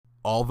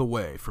all the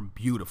way from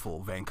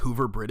beautiful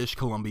Vancouver, British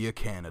Columbia,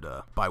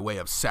 Canada, by way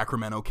of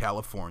Sacramento,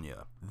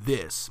 California.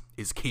 This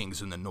is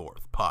Kings in the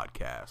North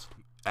podcast.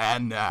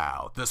 And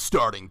now, the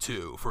starting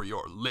two for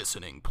your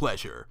listening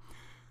pleasure.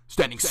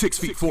 Standing 6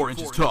 feet 4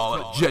 inches tall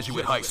at a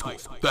Jesuit high school,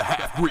 the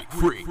half-Greek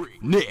freak,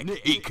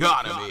 Nick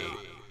Economy.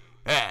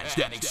 And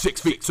standing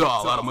 6 feet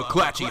tall out of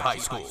McClatchy High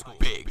School,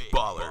 Big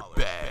Baller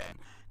Ben.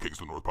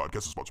 Kings of the North podcast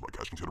is sponsored by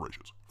Cash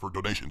Considerations. For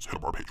donations, hit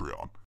up our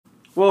Patreon.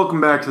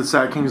 Welcome back to the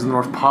Sac Kings of the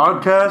North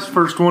podcast.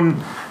 First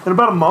one in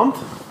about a month.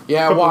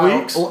 Yeah,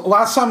 weeks.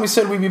 Last time we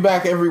said we'd be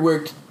back every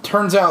week.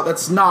 Turns out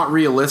that's not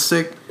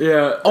realistic.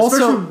 Yeah,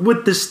 Also, especially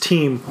with this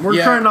team.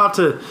 We're trying not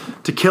to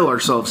kill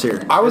ourselves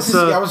here. I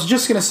was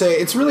just gonna say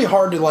it's really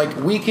hard to like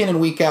week in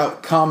and week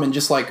out come and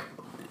just like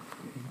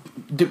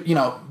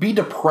be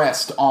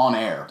depressed on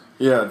air.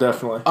 Yeah,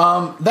 definitely.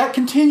 That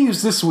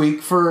continues this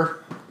week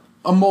for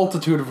a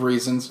multitude of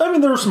reasons. I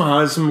mean, there were some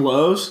highs, some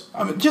lows.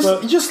 I mean,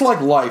 just like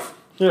life.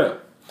 Yeah.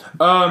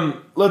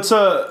 Let's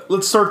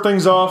start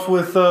things off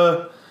with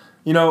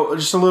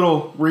just a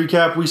little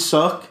recap. We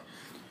suck.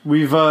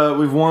 We've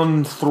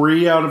won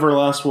 3 out of our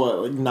last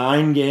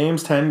 9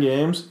 games, 10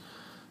 games,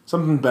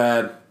 something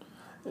bad.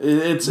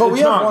 But we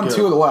have won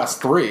 2 of the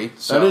last 3.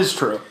 So. That is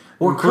true,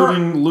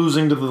 including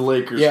losing to the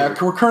Lakers. Yeah,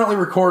 we're currently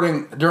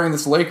recording during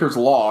this Lakers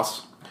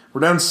loss.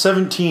 We're down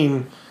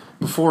 17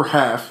 before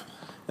half,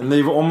 and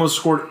they've almost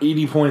scored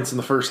 80 points in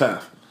the first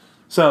half.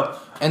 So,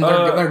 and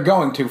they're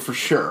going to for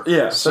sure.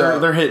 Yeah, so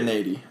they're hitting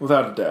 80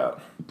 without a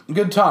doubt.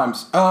 Good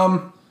times.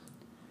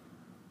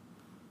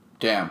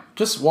 Damn,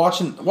 just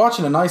watching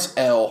a nice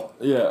L.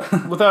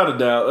 Yeah, without a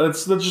doubt.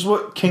 That's just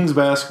what Kings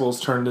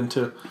basketball's turned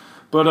into.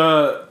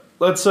 But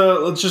let's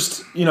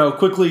just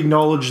quickly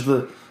acknowledge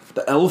the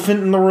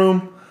elephant in the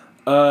room.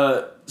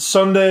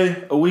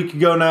 Sunday, a week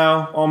ago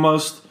now,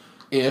 almost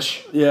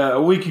ish. Yeah,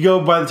 a week ago.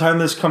 By the time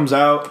this comes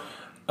out,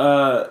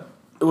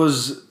 it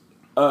was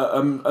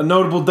a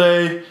notable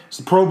day. It's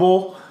the Pro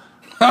Bowl.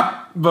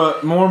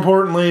 But more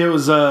importantly, it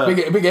was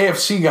big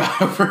AFC guy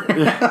over.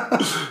 Yeah.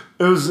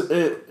 It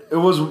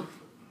was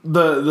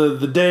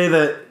the day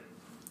that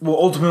will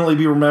ultimately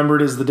be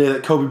remembered as the day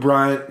that Kobe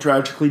Bryant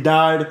tragically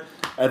died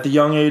at the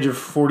young age of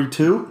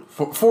 42?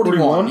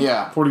 41,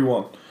 yeah.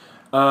 41.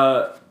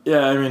 I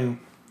mean,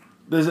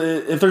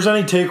 if there's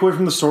any takeaway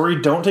from the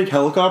story, don't take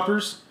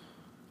helicopters.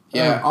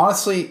 Yeah,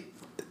 honestly,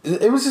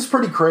 it was just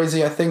pretty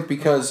crazy, I think,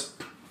 because,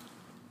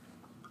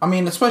 I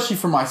mean, especially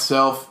for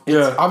myself,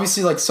 it's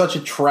obviously like such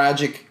a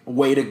tragic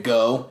way to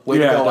go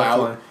definitely.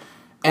 out.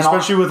 And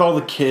especially with all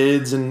the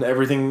kids and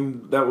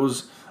everything that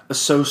was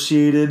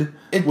associated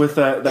with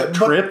that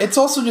trip. But it's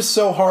also just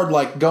so hard,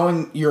 like,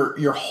 going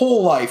your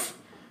whole life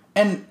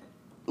and,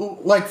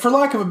 like, for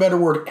lack of a better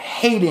word,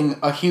 hating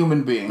a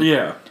human being.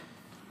 Yeah.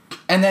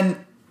 And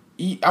then,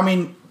 I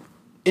mean,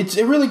 it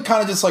really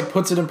kind of just, like,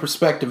 puts it in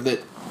perspective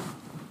that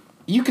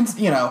you can,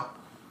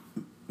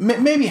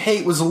 maybe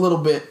hate was a little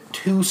bit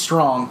too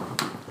strong.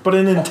 But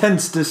an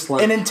intense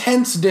dislike. An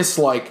intense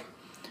dislike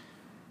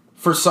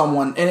for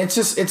someone, and it's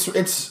just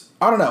it's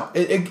I don't know.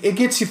 It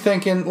gets you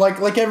thinking,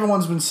 like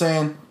everyone's been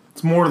saying.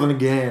 It's more than a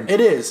game. It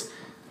is.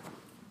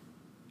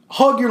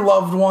 Hug your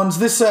loved ones,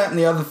 this, that, and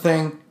the other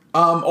thing.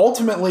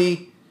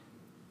 Ultimately,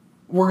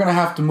 we're gonna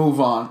have to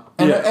move on.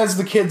 And as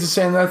the kids are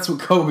saying, that's what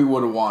Kobe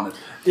would have wanted.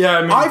 Yeah,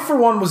 I mean, I for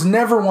one was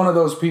never one of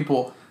those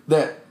people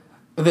that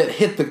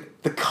hit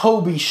the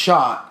Kobe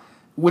shot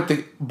with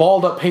the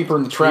balled up paper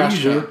in the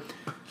trash can.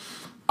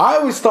 I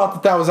always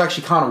thought that was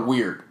actually kind of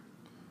weird.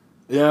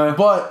 Yeah.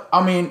 But,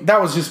 I mean, that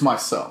was just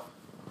myself.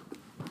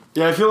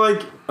 Yeah, I feel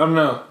like, I don't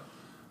know.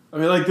 I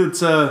mean, like,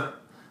 that's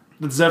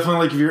definitely,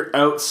 like, if you're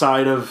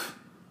outside of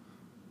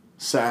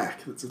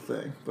SAC, that's a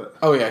thing. But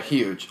oh, yeah,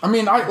 huge. I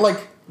mean,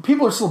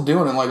 people are still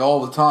doing it, like,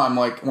 all the time.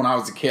 Like, when I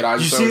was a kid, I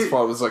just always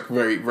thought it was, like,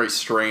 very, very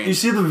strange. You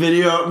see the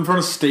video out in front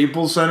of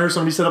Staples Center?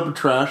 Somebody set up a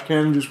trash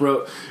can and just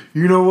wrote,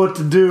 "You know what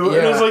to do." Yeah.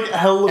 And it was, like,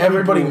 hell of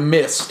everybody people.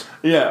 missed.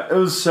 Yeah, it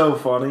was so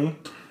funny.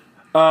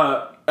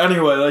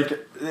 Anyway,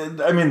 like,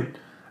 I mean,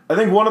 I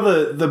think one of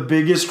the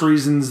biggest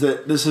reasons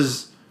that this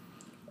has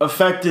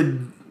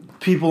affected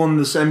people in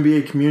this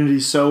NBA community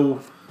so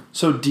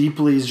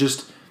deeply is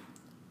just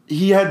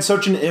he had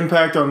such an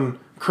impact on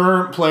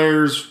current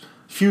players,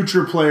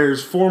 future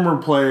players,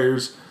 former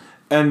players,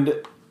 and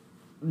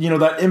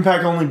that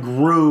impact only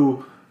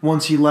grew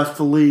once he left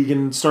the league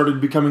and started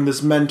becoming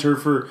this mentor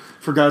for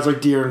guys like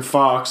De'Aaron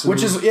Fox.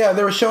 Which is,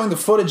 they were showing the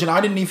footage, and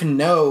I didn't even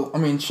know. I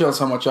mean, it shows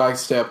how much I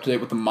stay up to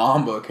date with the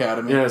Mamba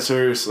Academy. Yeah,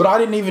 seriously. But I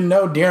didn't even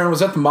know De'Aaron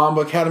was at the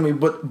Mamba Academy,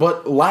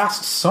 but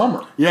last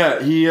summer.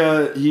 Yeah, he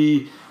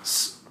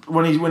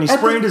when he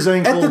sprained his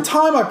ankle. At the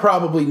time, I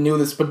probably knew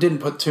this, but didn't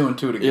put 2 and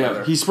 2 together.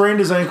 Yeah, he sprained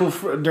his ankle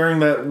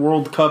during that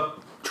World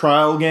Cup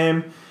trial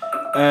game,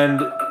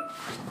 and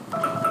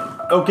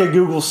okay,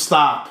 Google,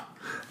 stop.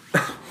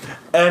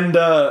 And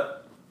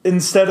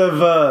instead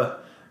of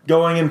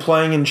going and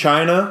playing in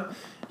China,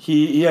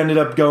 he ended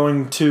up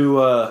going to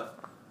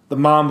the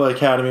Mamba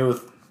Academy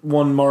with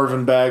one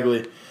Marvin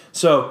Bagley.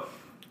 So,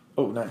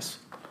 oh, nice.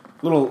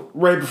 little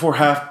right before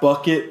half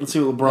bucket. Let's see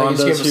what LeBron He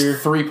just does gave us here.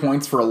 3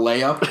 points for a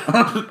layup.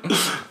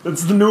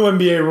 It's the new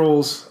NBA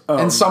rules.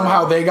 And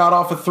somehow they got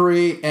off a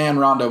 3 and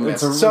Rondo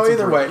missed. It's So a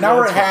either break. way, now Yeah,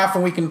 we're at that's half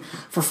and we can,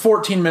 for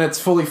 14 minutes,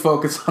 fully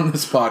focus on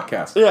this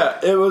podcast. Yeah,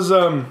 it was.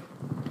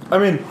 I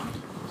mean,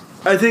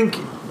 I think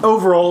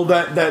overall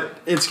that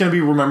it's going to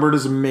be remembered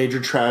as a major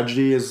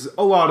tragedy, as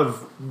a lot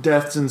of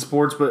deaths in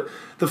sports. But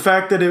the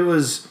fact that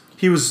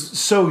he was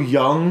so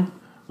young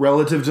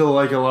relative to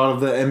like a lot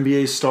of the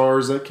NBA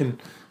stars that can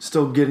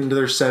still get into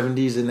their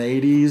 70s and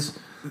 80s,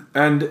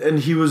 and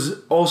he was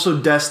also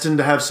destined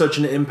to have such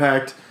an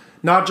impact,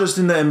 not just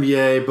in the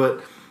NBA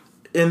but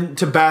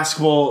into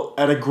basketball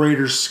at a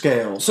greater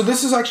scale. So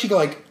this is actually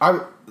like,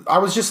 I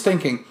was just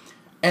thinking,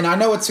 and I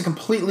know it's a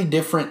completely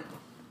different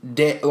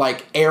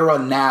era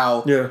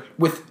now, Yeah.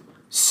 with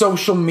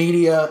social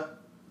media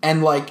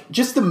and like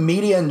just the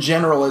media in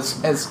general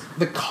as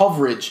the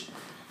coverage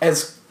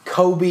as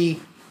Kobe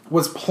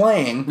was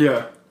playing.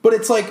 Yeah. But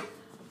it's like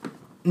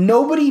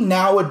nobody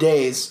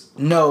nowadays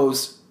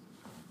knows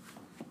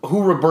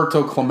who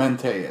Roberto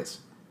Clemente is.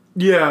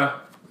 Yeah.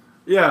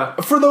 Yeah.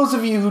 For those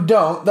of you who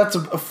don't, that's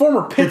a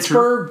former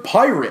Pittsburgh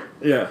Pirate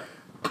Yeah.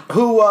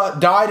 who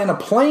died in a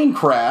plane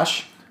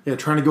crash. Yeah,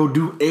 trying to go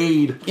do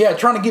aid. Yeah,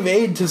 trying to give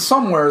aid to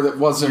somewhere that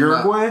wasn't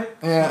Uruguay?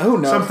 Yeah, who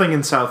knows? Something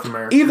in South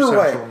America. Either or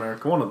way. Central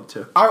America, one of the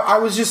two. I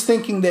was just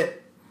thinking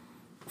that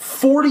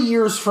 40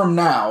 years from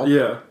now,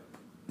 Yeah.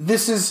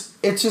 it's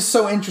just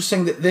so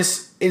interesting that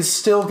this is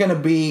still going to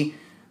be,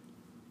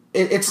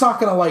 it's not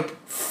going to like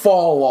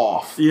fall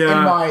off, Yeah.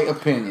 in my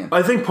opinion.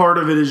 I think part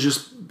of it is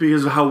just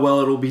because of how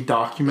well it'll be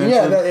documented.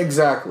 Yeah,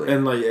 exactly.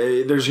 And like,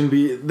 there's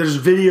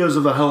videos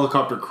of the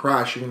helicopter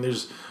crashing, and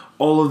there's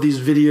all of these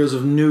videos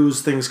of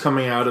news things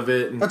coming out of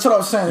it. And That's what I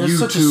was saying. There's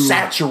such a YouTube.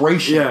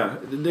 saturation. Yeah,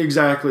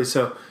 exactly.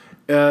 So,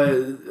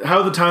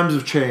 how the times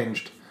have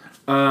changed.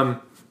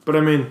 But I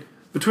mean,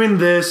 between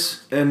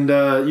this and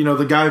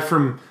the guy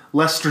from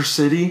Leicester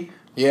City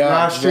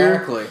last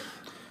exactly. year,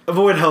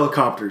 avoid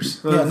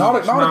helicopters. Yeah, not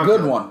a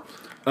good one.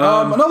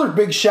 Another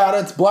big shout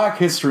out. It's Black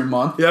History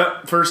Month.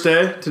 Yeah, first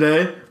day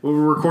today. We're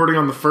recording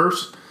on the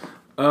 1st.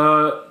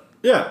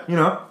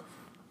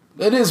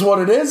 It is what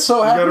it is.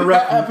 So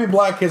happy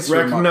Black History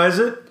Month. Recognize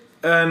it,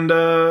 and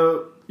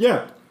the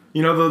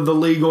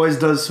league always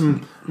does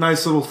some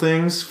nice little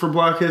things for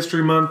Black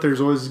History Month.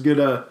 There's always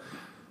good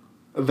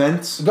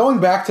events. Going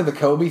back to the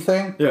Kobe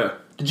thing. Yeah.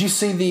 Did you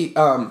see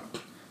the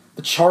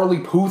Charlie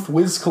Puth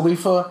Wiz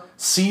Khalifa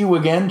 "See You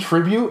Again"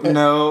 tribute?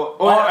 No,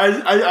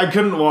 I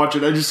couldn't watch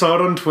it. I just saw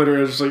it on Twitter.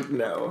 I was just like,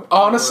 no.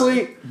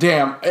 Honestly,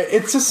 damn,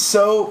 it's just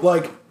so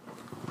like.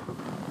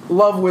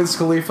 Love Wiz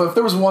Khalifa. If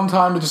there was one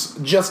time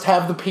to just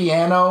have the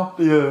piano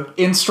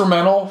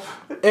instrumental,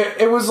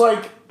 it was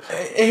like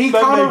he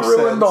That kind of makes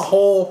ruined sense. the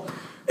whole.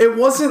 It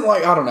wasn't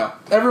like, I don't know.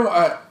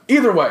 Everyone.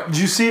 Either way, Did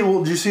you see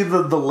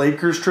the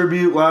Lakers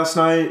tribute last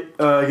night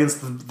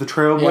against the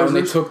Trailblazers? yeah, when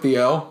they took the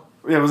L,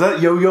 Yeah, was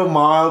that Yo-Yo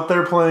Ma out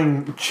there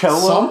playing cello?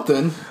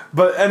 something.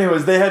 But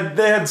anyways, they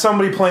had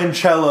somebody playing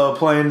cello,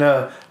 playing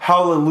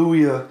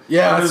Hallelujah.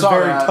 Yeah, and I it was saw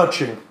very that.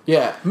 touching.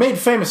 Yeah, made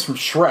famous from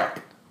Shrek.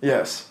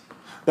 Yes,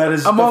 that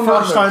is Among the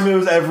first others. time it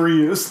was ever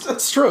used.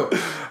 It's true.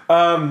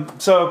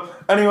 So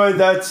anyway,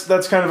 that's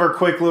kind of our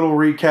quick little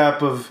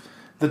recap of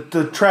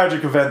the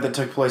tragic event that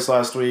took place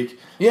last week.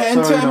 Yeah,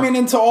 So,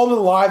 into all the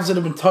lives that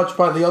have been touched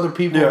by the other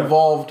people Yeah.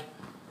 involved.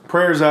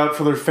 prayers out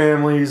for their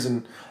families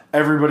and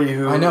everybody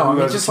who I know. who I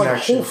mean, has just a like a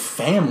connection. whole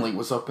family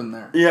was up in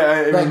there. Yeah,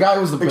 I That mean, guy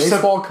was the except-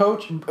 baseball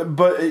coach.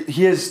 But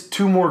he has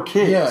 2 more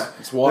kids. Yeah,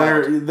 it's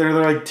wild. They're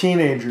like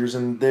teenagers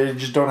and they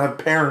just don't have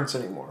parents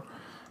anymore.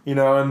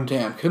 And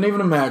Damn, couldn't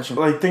even imagine.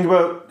 like think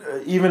about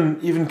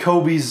even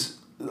Kobe's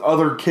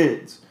other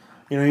kids.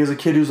 He has a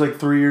kid who's like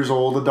 3 years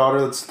old, a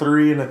daughter that's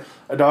 3, and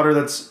a daughter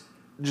that's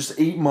just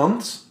 8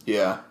 months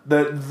Yeah.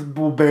 that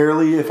will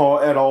barely, if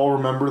at all,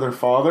 remember their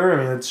father. I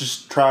mean, it's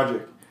just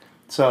tragic.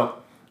 So,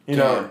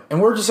 Damn.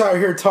 And we're just out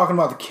here talking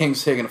about the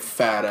Kings taking a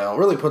fat L.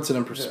 Really puts it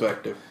in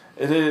perspective.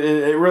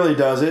 it really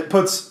does. It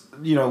puts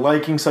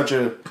liking such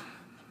a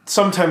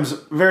sometimes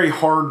very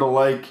hard to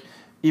like,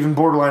 even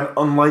borderline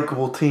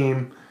unlikable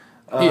team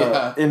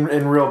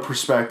in real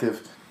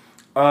perspective.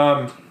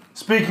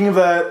 Speaking of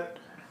that,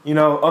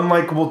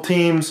 unlikable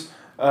teams,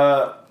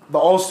 the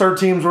All-Star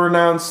teams were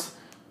announced.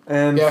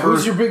 And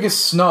who's your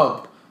biggest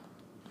snub?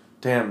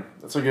 Damn,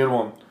 that's a good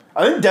one.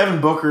 I think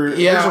Devin Booker.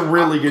 Yeah, there's a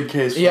really good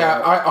case. For Yeah,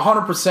 that.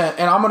 100%.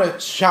 And I'm gonna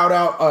shout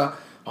out a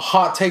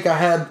hot take I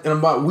had in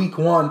about week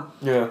 1.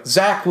 Yeah,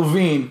 Zach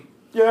LaVine.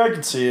 yeah, I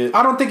can see it.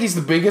 I don't think he's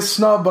the biggest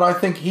snub, but I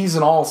think he's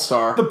an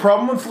all-star. The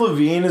problem with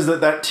Levine is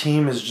that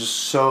team is just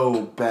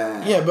so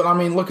bad. Yeah, but I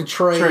mean, look at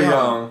Trae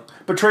Young.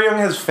 But Trae Young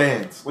has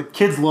fans. Like,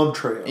 kids love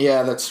Trae Young.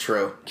 Yeah, that's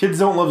true. Kids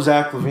don't love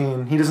Zach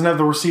LaVine. He doesn't have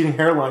the receding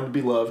hairline to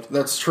be loved.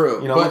 That's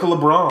true. Look at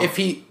LeBron.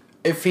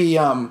 If he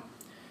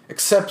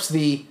accepts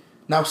the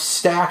now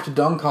stacked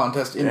dunk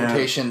contest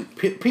invitation,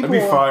 people That'd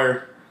be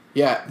fire.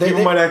 Yeah,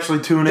 People might actually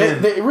tune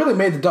in. They really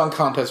made the dunk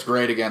contest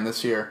great again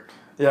this year.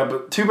 Yeah,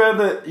 but too bad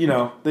that,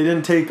 they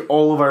didn't take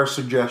all of our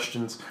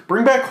suggestions.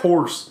 Bring back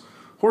Horse.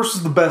 Horse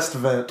is the best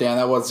event. Damn,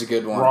 that was a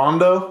good one.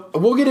 Rondo.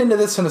 We'll get into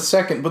this in a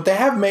second, but they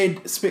have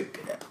made,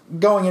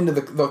 going into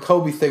the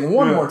Kobe thing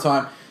one more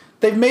time,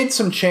 they've made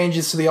some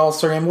changes to the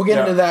All-Star Game. We'll get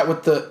into that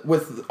with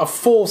a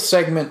full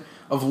segment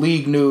of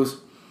league news.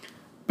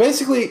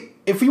 Basically,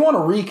 if you want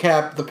to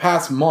recap the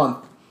past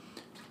month,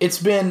 it's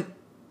been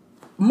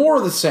more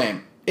of the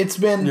same. It's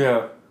been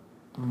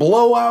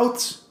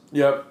blowouts.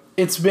 Yep.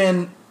 It's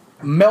been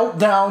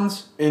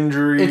meltdowns.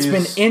 Injuries. It's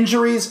been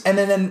injuries. And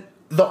then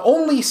the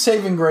only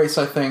saving grace,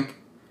 I think,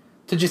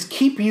 to just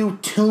keep you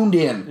tuned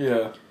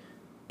in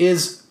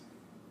is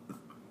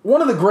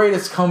one of the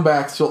greatest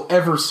comebacks you'll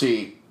ever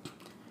see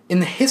in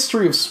the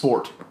history of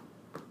sport.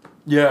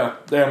 Yeah.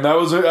 Damn, that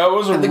was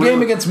a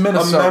game against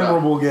Minnesota. A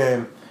memorable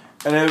game.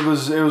 And it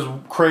was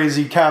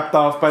crazy, capped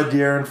off by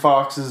De'Aaron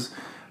Fox's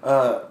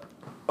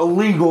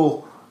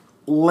illegal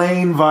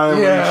lane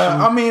violation.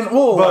 Yeah, I mean,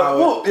 we'll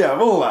allow it.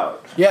 We'll allow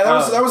it. Yeah,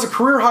 that was a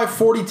career high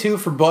 42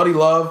 for Buddy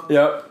Love.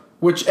 Yep.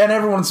 And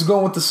everyone's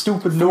going with the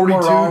stupid 42,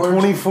 numerology.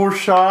 24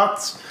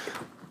 shots.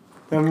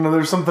 And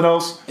there's something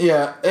else.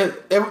 Yeah,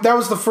 that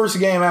was the first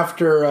game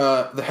after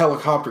the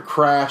helicopter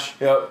crash.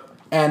 Yep.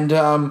 And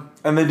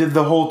they did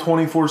the whole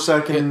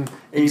 24-second,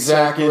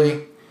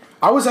 8-second.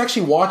 I was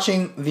actually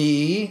watching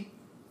the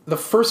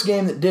first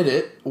game that did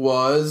it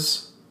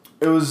was...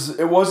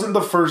 It wasn't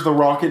the first, the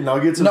Rocket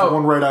Nuggets. It was the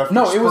one right after.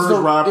 No, Spurs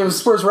Raptors. It was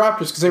Spurs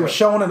Raptors because they were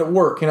showing it at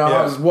work.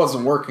 I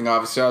wasn't working,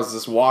 obviously. I was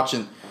just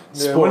watching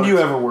sports. When do you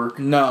ever work?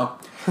 No.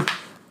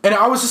 And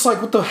I was just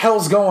like, what the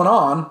hell's going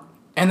on?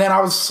 And then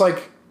I was just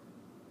like,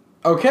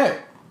 okay,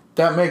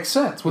 that makes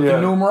sense. With the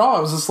numeral,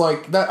 I was just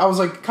like, that. I was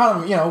like,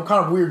 kind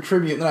of weird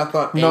tribute. And then I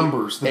thought,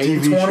 numbers, the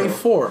TV show.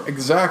 A24,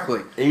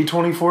 exactly.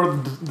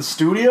 A24, the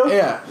studio?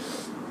 Yeah.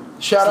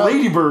 Shout out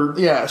Lady Bird.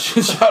 Yeah,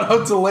 shout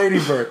out to Lady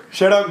Bird.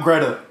 Shout out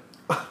Greta.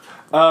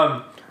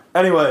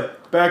 Anyway,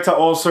 back to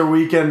All-Star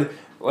Weekend.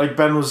 Like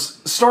Ben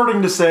was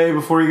starting to say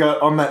before he got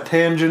on that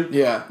tangent.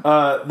 Yeah.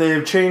 They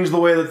have changed the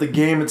way that the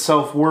game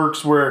itself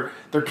works, where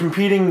they're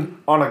competing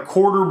on a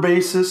quarter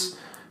basis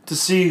to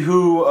see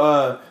who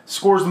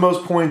scores the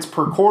most points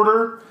per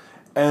quarter,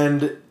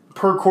 and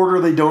per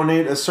quarter they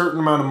donate a certain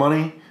amount of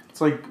money.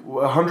 It's like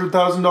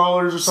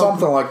 $100,000 or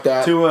something like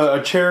that to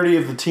a charity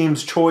of the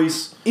team's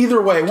choice.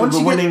 Either way, once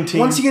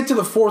you get to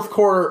the fourth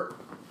quarter,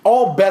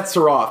 all bets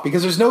are off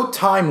because there's no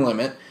time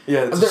limit.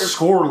 Yeah, it's a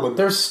score limit.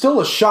 There's still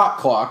a shot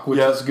clock, which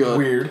is good.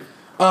 Weird.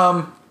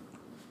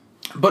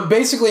 But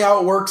basically how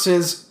it works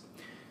is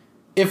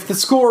if the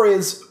score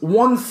is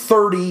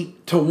 130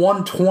 to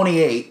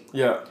 128,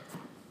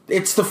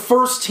 it's the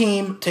first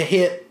team to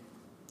hit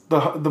the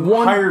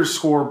higher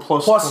score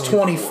plus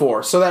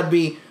 24. So that'd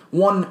be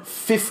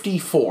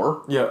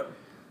 154. Yeah.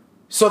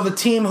 So the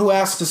team who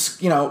has to,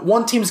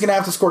 one team's going to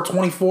have to score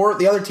 24,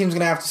 the other team's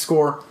going to have to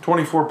score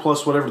 24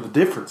 plus whatever the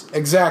difference is.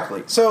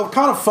 Exactly. So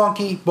kind of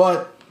funky,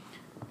 but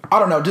I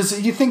don't know. Do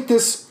you think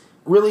this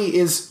really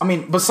is,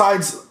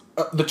 besides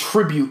the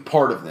tribute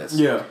part of this,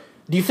 do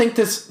you think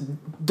this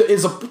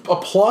is a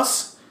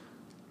plus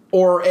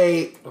or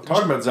a... I'm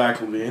talking about Zach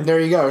LaVine. There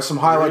you go. Some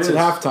highlights at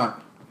halftime.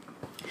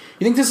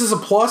 You think this is a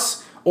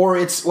plus or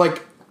it's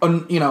like,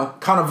 kind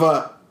of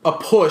a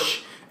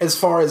push as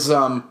far as...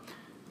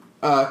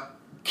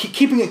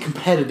 keeping it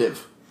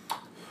competitive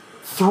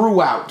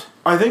throughout.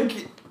 I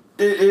think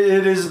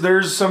it is.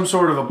 There's some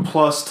sort of a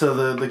plus to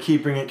the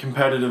keeping it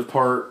competitive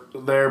part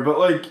there, but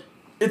like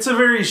it's a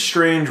very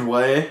strange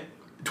way.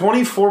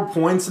 24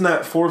 points in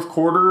that fourth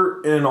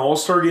quarter in an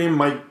All-Star game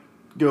might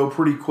go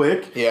pretty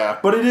quick. Yeah,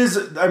 but it is.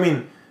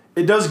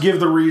 It does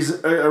give a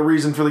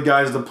reason for the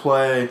guys to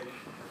play.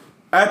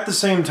 At the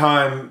same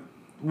time,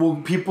 will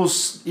people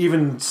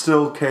even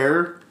still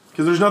care?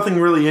 Because there's nothing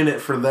really in it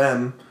for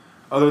them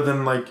other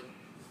than like.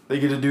 They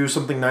get to do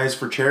something nice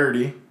for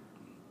charity,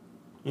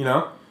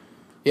 Yeah,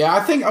 I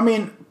think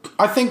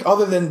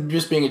other than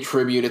just being a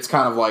tribute, it's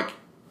kind of like,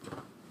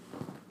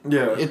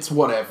 it's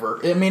whatever.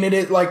 It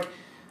is like,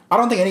 I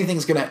don't think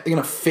anything's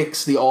gonna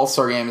fix the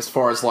All-Star game as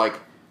far as like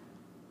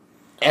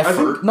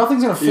effort.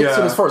 Nothing's gonna fix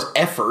it as far as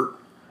effort.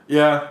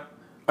 Yeah,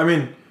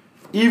 even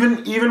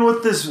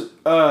with this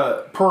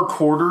per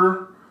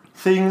quarter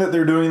thing that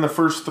they're doing the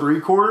first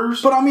three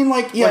quarters. But maybe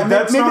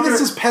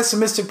this is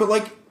pessimistic, but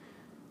like.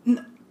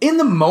 In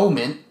the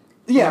moment,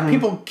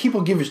 people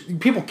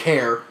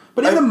care,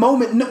 but in the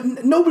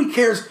moment, nobody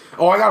cares.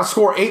 Oh, I got to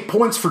score 8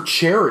 points for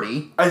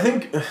charity. I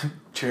think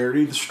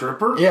charity, the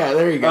stripper. Yeah,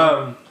 there you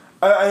go.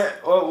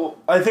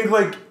 I think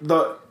like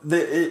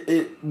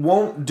it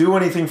won't do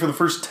anything for the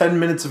first 10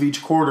 minutes of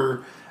each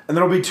quarter, and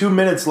there'll be 2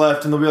 minutes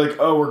left, and they'll be like,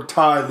 "Oh, we're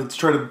tied. Let's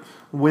try to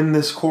win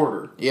this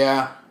quarter."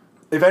 Yeah.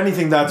 If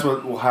anything, that's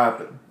what will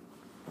happen.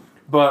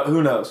 But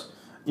who knows?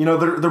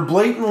 They're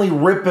blatantly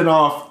ripping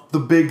off the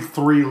big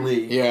three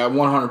league. Yeah,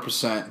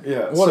 100%.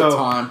 Yeah. What a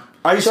time.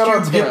 Ice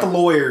Cube, get the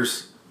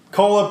lawyers.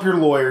 Call up your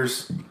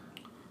lawyers.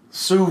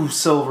 Sue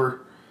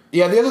Silver.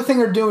 Yeah, the other thing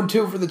they're doing,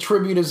 too, for the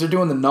tribute is they're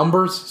doing the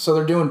numbers. So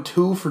they're doing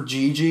 2 for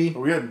Gigi.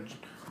 We had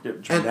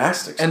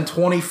gymnastics. And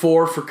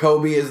 24 for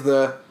Kobe is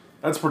the...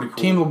 That's pretty cool.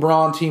 Team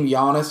LeBron, Team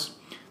Giannis.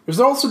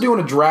 They're also doing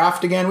a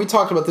draft again. We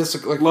talked about this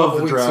like a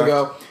couple weeks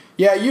ago.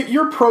 Yeah,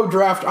 you're pro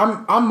draft.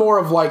 I'm more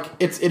of like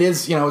it's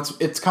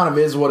kind of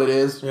is what it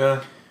is.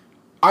 Yeah.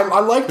 I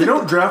like they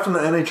don't draft in the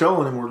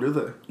NHL anymore, do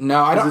they?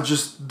 No, I don't. It's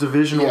just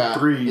divisional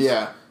threes.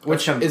 Yeah,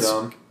 which is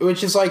dumb.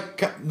 Which is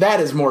like that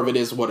is more of it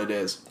is what it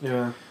is.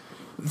 Yeah.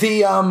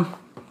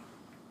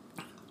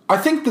 I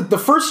think that the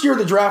first year of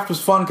the draft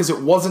was fun because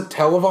it wasn't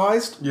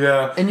televised.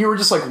 Yeah. And you were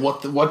just like,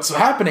 what's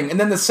happening? And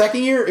then the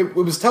second year, it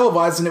was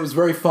televised and it was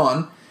very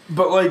fun.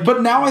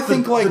 But now I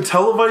think the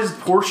televised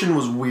portion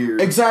was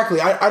weird. Exactly.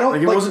 I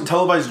don't it wasn't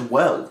televised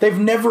well. They've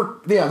never.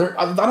 Yeah.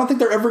 I don't think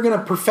they're ever going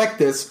to perfect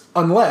this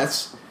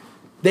unless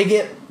they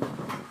get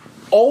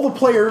all the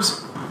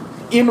players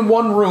in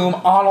one room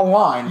on a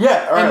line.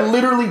 Yeah. Right. And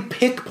literally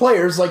pick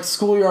players like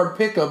schoolyard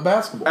pickup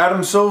basketball.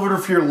 Adam Silver,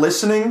 if you're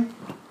listening,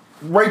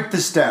 write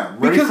this down.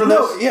 Ready for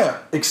this? Yeah.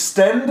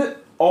 Extend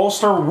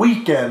All-Star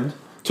Weekend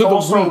to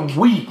All-Star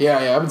Week.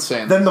 Yeah, I've been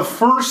saying Then the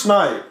first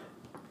night,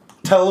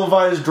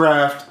 televised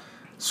draft,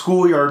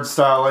 schoolyard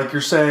style, like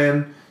you're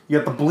saying. You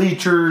got the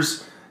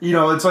bleachers. You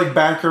know, it's like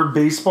backyard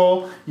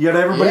baseball. You got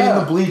everybody in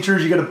the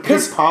bleachers. You got to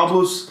pick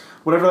Pablo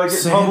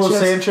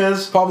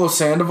Sanchez. Pablo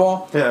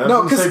Sandoval. Yeah, I was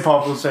going to say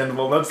Pablo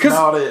Sandoval. That's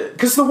not it.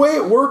 Because the way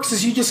it works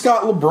is you just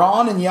got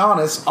LeBron and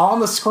Giannis on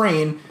the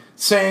screen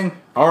saying,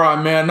 all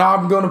right, man, now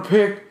I'm going to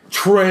pick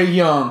Trae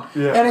Young.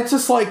 Yeah. And it's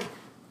just like...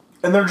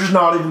 And they're just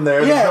not even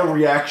there. There's no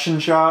reaction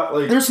shot.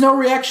 Like there's no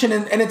reaction,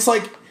 and it's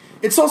like...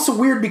 It's also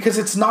weird because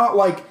it's not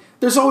like...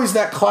 There's always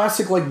that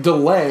classic, like,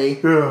 delay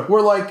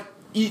where, like,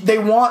 they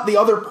want the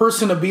other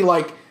person to be,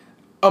 like,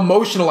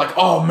 emotional, like,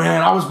 oh,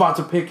 man, I was about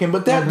to pick him.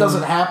 But that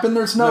doesn't happen.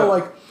 There's no,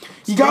 like...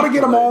 You got to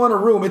get them all in a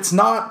room. It's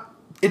not...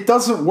 It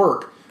doesn't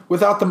work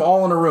without them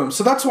all in a room.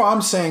 So that's why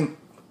I'm saying...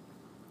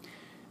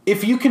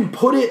 If you can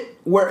put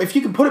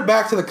it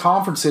back to the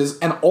conferences,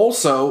 and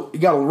also you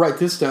got to write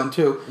this down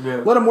too. Yeah.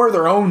 Let them wear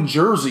their own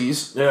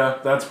jerseys. Yeah,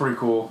 that's pretty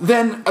cool.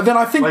 Then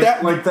I think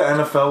like the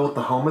NFL with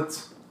the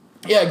helmets.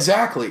 Yeah,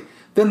 exactly.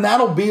 Then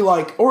that'll be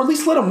like, or at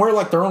least let them wear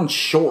like their own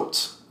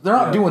shorts. They're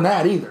not doing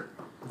that either.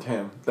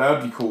 Damn, that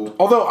would be cool.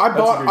 Although I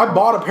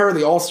bought a pair of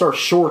the All-Star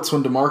shorts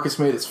when DeMarcus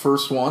made his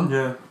first one.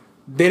 Yeah,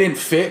 they didn't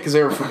fit because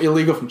they were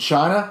illegal from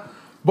China,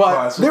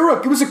 but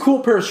it was a cool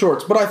pair of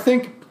shorts. But I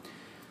think.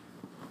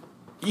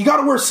 You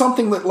got to wear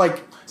something that,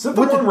 like... Is that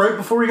the one right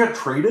before he got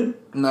traded?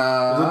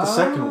 Nah. Was that the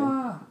second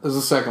one? It was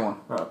the second one.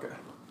 Oh, okay.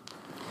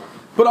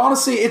 But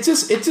honestly, it's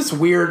just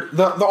weird.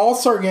 The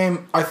All-Star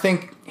Game, I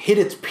think, hit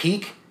its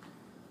peak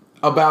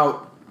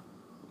about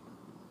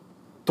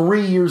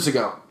 3 years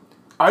ago.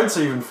 I'd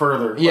say even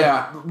further.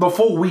 Yeah. Like, the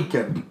full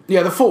weekend.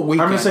 Yeah, the full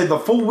weekend. I'm going to say the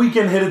full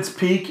weekend hit its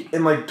peak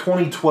in, like,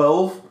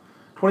 2011,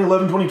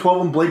 2012,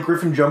 when Blake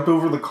Griffin jumped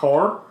over the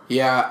car.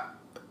 Yeah.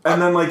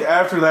 And then, like,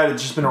 after that,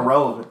 it's just been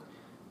irrelevant.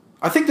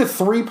 I think the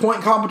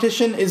 3-point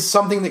competition is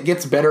something that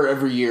gets better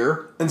every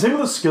year. And same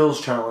with the skills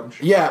challenge.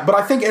 Yeah, but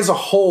I think as a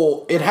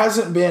whole, it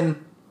hasn't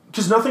been...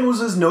 Because nothing was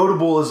as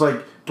notable as,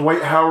 like,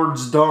 Dwight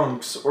Howard's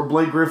dunks or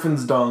Blake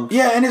Griffin's dunks.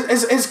 Yeah, and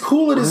as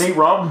cool it is... Nate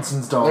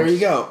Robinson's dunks. There you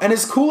go. And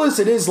as cool as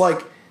it is,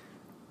 like,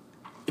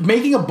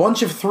 making a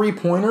bunch of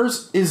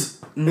 3-pointers is...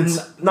 It's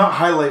not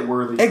highlight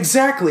worthy.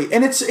 Exactly.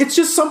 And it's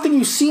just something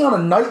you see on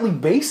a nightly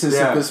basis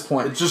at this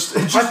point. It's just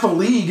the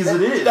league as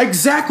it is.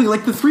 Exactly.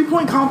 Like the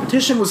 3-point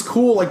competition was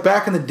cool like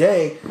back in the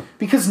day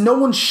because no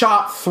one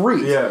shot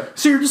threes. Yeah.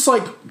 So you're just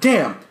like,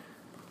 damn.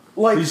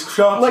 Like these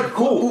shots are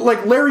cool.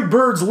 Like Larry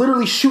Bird's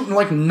literally shooting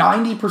like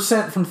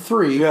 90% from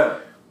 3. Yeah.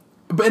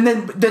 And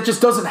then that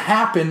just doesn't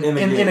happen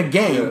in a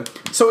game. Yeah.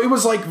 So it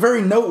was like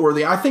very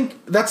noteworthy. I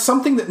think that's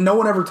something that no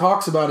one ever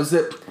talks about is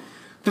that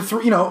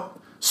the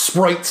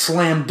Sprite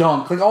slam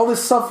dunk, like all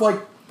this stuff,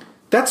 like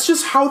that's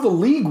just how the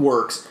league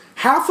works.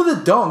 Half of the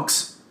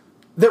dunks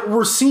that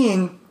we're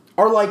seeing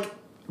are like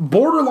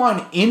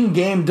borderline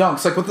in-game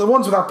dunks, like with the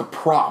ones without the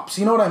props.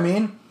 You know what I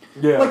mean?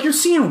 Yeah. Like you're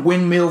seeing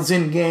windmills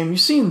in game. You're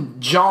seeing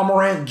Ja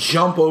Morant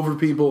jump over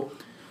people.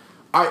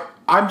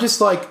 I'm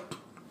just like,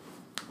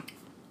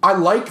 I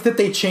like that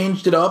they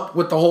changed it up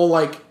with the whole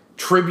like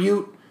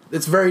tribute.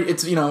 It's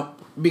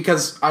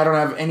because I don't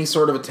have any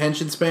sort of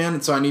attention span,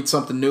 and so I need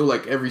something new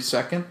like every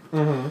second.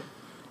 Mm-hmm.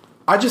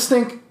 I just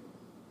think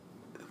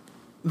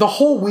the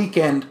whole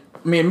weekend,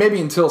 I mean, maybe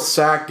until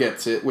Sac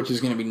gets it, which is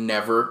going to be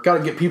never. Got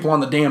to get people on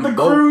the damn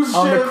boat,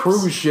 the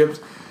cruise ships.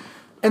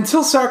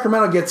 Until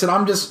Sacramento gets it,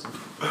 I'm just...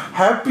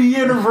 Happy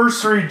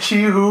anniversary,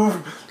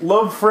 Chi-Hoo.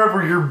 Love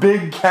forever, your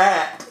big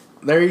cat.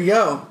 There you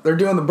go. They're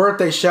doing the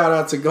birthday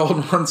shout-outs at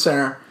Golden One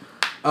Center.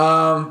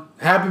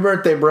 Happy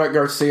birthday, Brett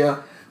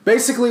Garcia.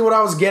 Basically, what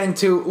I was getting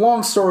to,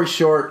 long story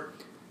short,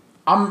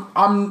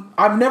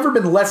 I've never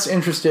been less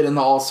interested in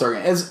the All-Star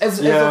Game. As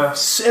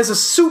a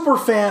super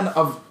fan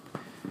of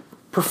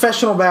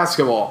professional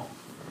basketball,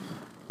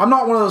 I'm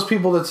not one of those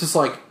people that's just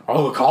like,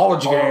 oh, the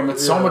college game,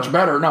 it's so much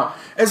better. No,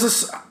 as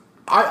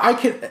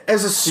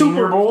a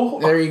Senior Bowl?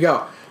 There you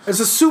go. As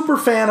a super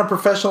fan of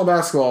professional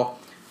basketball,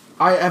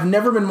 I have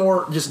never been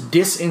more just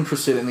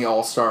disinterested in the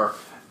All-Star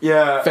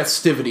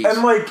festivities.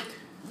 And like,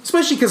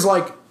 especially because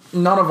like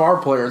none of our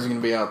players are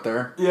going to be out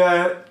there.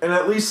 Yeah, and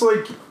at least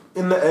like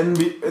in the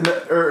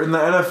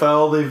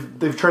NFL,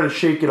 they've tried to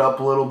shake it up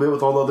a little bit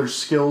with all the other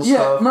skills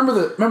stuff. Remember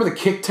the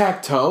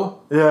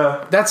kick-tac-toe?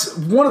 Yeah, That's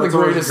one of the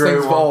greatest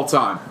things of all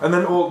time. And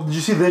then, did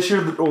you see this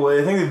year?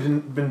 I think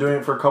they've been doing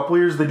it for a couple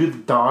years. They do the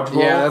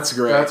dodgeball. Yeah, that's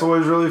great. That's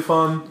always really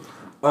fun.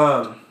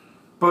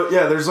 But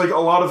yeah, there's like a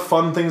lot of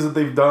fun things that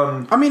they've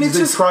done. I mean, it's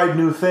they've just tried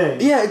new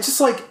things. Yeah, it's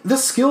just like the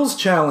skills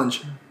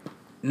challenge.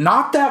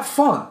 Not that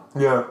fun.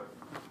 Yeah.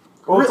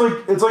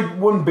 Well, it's like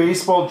when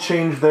baseball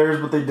changed theirs,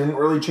 but they didn't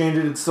really change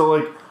it. It's still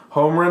like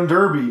home run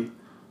derby.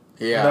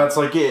 Yeah, And that's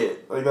like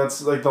it. Like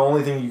that's like the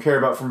only thing you care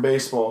about from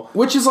baseball.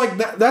 which is like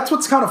that's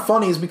what's kind of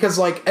funny is because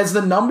like as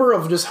the number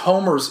of just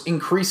homers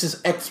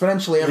increases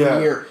exponentially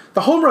every year,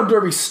 the home run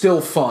derby's still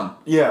fun.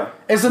 Yeah.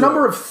 As the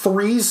number of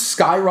threes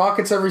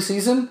skyrockets every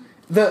season,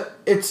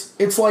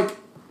 it's like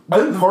I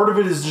think part of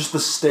it is just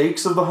the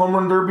stakes of the home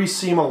run derby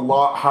seem a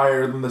lot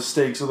higher than the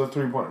stakes of the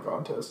 3-point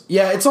contest.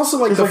 yeah, it's also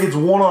like It's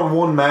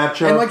one-on-one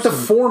matchups. and like the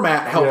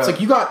format helps. Yeah.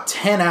 Like you got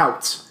 10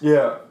 outs.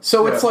 Yeah.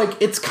 So it's like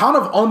it's kind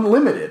of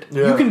unlimited.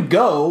 Yeah. You can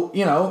go,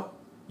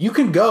 you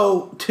can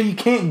go till you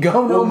can't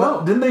go no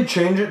more. Didn't they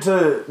change it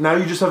to now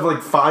you just have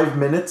like 5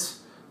 minutes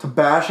to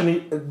bash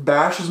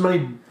as many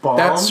bombs?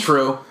 That's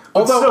true. But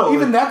Although still,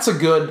 even that's a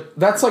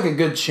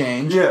good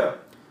change. Yeah.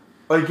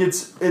 Like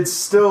it's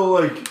still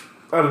like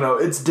I don't know,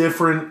 it's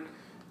different,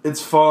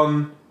 it's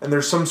fun, and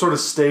there's some sort of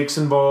stakes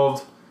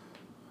involved.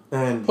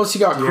 And Plus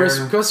you got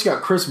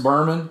Chris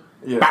Berman.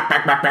 Yeah.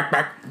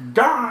 Back.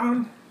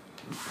 Gone.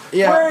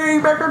 Yeah. Way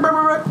back.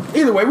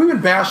 Either way, we've been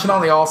bashing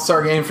on the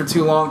All-Star game for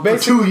too long. For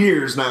 2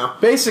 years now.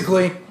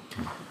 Basically,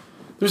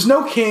 there's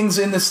no Kings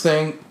in this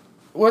thing.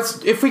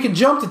 If we could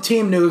jump to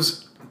team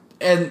news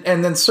and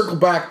then circle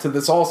back to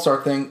this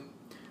All-Star thing,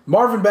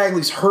 Marvin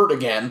Bagley's hurt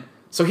again,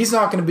 so he's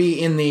not going to be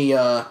in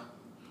the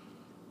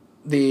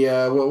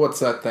what's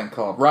that thing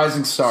called?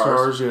 Rising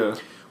Stars. Yeah.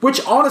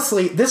 Which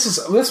honestly, this is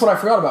what I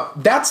forgot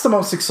about. That's the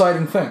most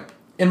exciting thing,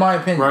 in my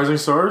opinion. Rising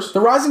Stars? The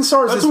Rising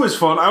Stars That's is always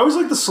fun. I always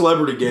like the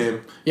celebrity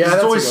game. Yeah, it's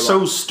that's always a good so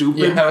one. stupid.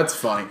 Yeah, that's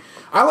funny.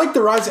 I like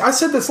the Rising. I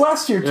said this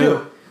last year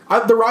too.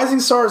 The Rising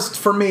Stars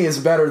for me is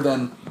better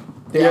than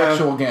the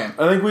actual game.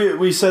 I think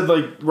we said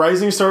like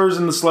Rising Stars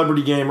and the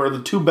celebrity game are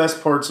the two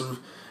best parts of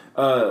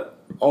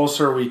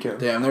All-Star Weekend.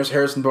 Damn, there's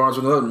Harrison Barnes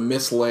with another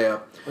missed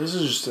layup. This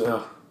is just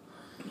Yeah,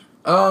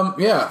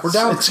 we're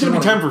down. It's gonna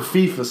be time for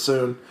FIFA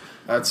soon.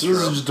 That's This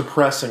true. is just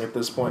depressing at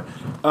this point.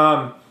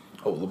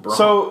 LeBron.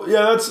 So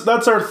yeah,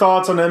 that's our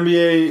thoughts on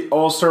NBA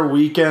All-Star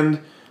Weekend.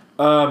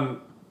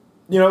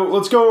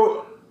 Let's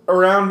go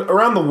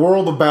around the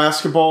world of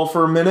basketball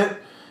for a minute.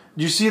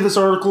 Did you see this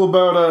article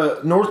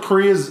about North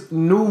Korea's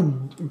new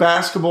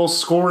basketball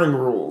scoring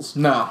rules?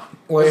 no,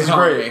 This is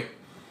great.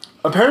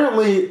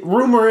 Apparently,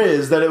 rumor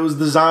is that it was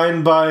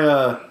designed by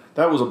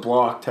that was a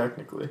block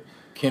technically.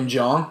 Kim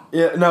Jong.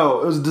 Yeah, no,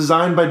 it was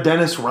designed by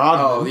Dennis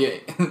Rodman. Oh yeah,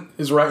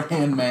 his right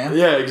hand man.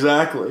 Yeah,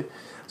 exactly.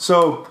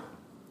 So,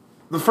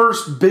 the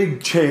first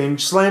big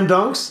change, slam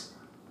dunks,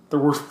 they're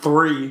worth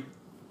 3.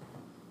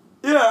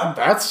 Yeah.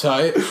 That's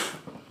tight. Here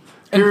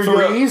And you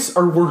go. threes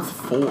are worth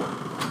 4.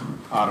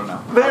 I don't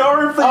know. They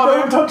are if they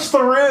don't touch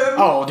the rim.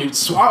 Oh, dude,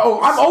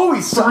 I'm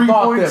always thought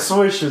 3-point this.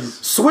 swishes.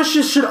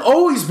 Swishes should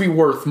always be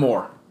worth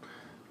more.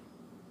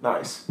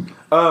 Nice.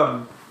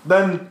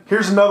 Then,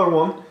 here's another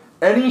one.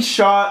 Any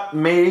shot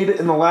made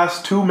in the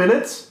last 2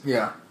 minutes,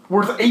 Yeah.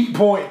 worth 8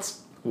 points.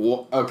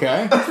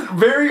 Okay.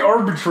 Very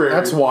arbitrary.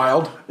 That's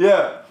wild.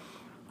 Yeah.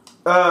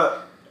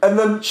 And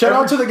then Shout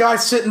out to the guy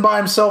sitting by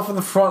himself in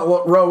the front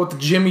row with the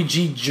Jimmy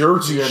G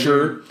jersey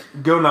shirt.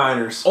 Dude, go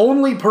Niners.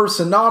 Only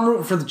person. No, I'm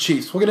rooting for the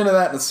Chiefs. We'll get into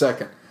that in a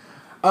second.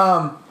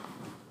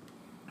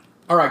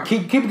 All right,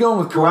 keep going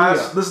with Korea.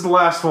 This is the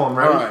last one,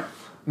 right? All right.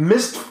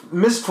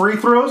 Missed free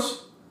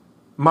throws,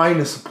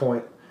 minus a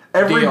point.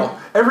 Deal.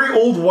 Every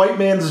old white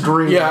man's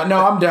dream. Yeah,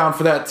 no, I'm down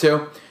for that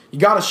too. You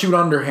got to shoot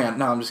underhand.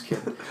 No, I'm just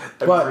kidding.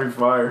 But Every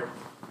fire.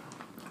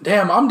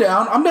 damn, I'm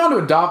down. I'm down to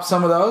adopt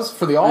some of those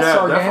for the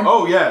All-Star game.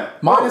 Oh yeah.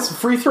 Minus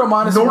free throw,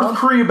 minus North 1.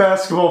 Korea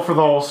basketball for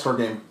the All-Star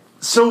game.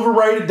 Silver,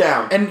 write it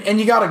down. And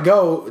you got to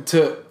go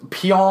to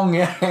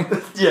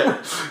Pyongyang.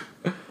 Yeah.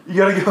 You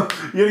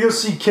gotta go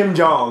see Kim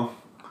Jong.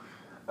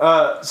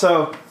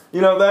 So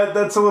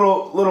that's a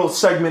little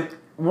segment.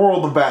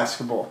 World of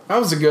basketball. That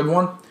was a good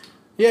one.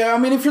 Yeah, I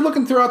mean, if you're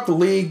looking throughout the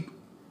league,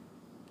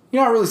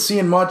 you're not really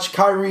seeing much.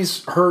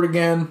 Kyrie's hurt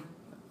again.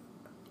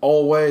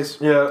 Always.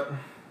 Yeah.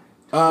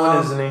 When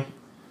isn't he?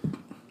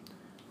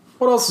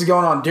 What else is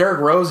going on? Derrick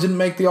Rose didn't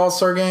make the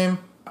All-Star game.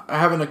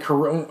 Having a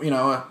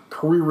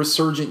career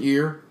resurgent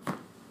year.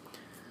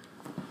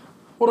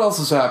 What else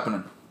is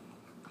happening?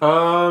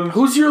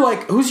 Who's your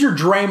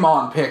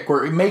Draymond pick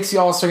where he makes the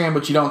All-Star game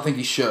but you don't think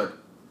he should?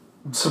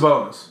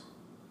 Sabonis.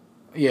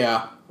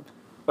 Yeah.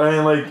 I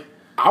mean,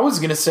 I was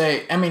going to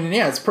say,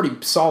 it's a pretty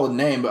solid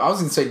name, but I was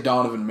going to say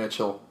Donovan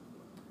Mitchell.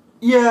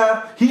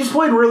 yeah, he just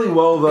played really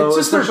well though. It's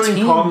just their especially in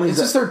team. Conley's. It's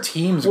just their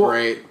team's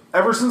great.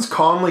 Ever since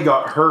Conley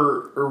got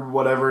hurt or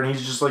whatever, and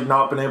he's just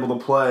not been able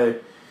to play,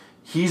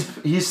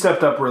 he's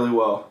stepped up really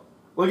well.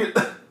 Look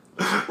at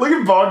Look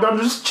at Bogdan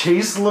just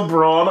chase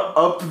LeBron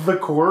up the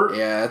court.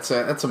 Yeah,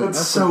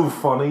 that's so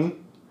funny.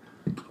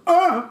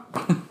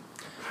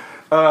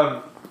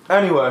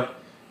 Anyway,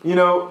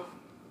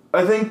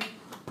 I think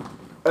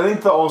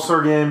the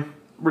All-Star game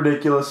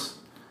ridiculous,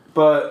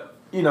 but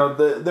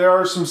there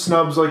are some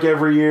snubs like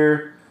every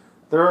year.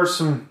 There are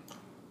some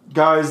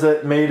guys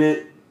that made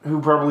it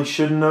who probably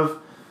shouldn't have,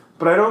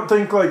 but I don't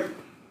think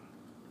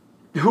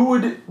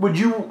who would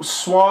you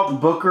swap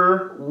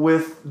Booker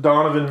with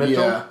Donovan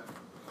Mitchell? Yeah.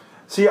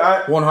 See,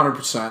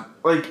 100%.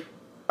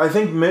 I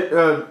think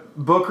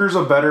Booker's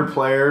a better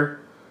player,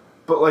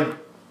 but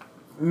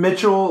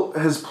Mitchell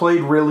has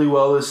played really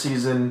well this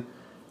season,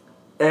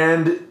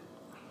 and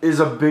is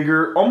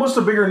almost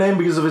a bigger name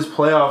because of his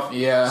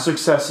playoff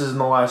successes in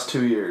the last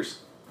 2 years.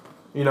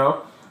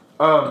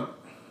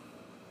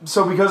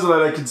 So because of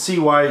that, I could see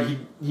why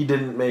he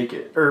didn't make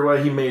it, or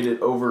why he made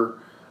it over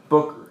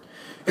Booker.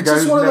 It's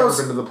just one of those.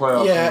 Been to the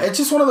playoffs. Yeah, it's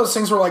just one of those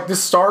things where the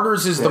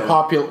starters is the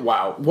popular.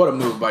 Wow, what a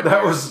move by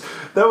that was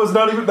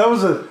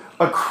a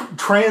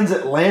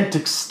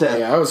transatlantic step.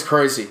 Yeah, that was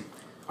crazy.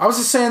 I was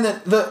just saying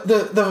that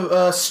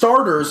the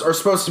starters are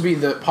supposed to be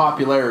the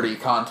popularity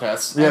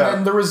contest, and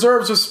then the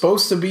reserves are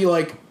supposed to be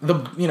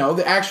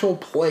the actual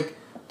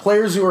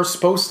players who are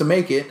supposed to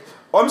make it.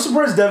 I'm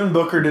surprised Devin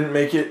Booker didn't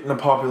make it in a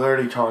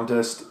popularity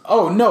contest.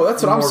 Oh no,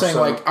 that's what I'm saying. So.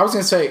 What I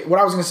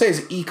was gonna say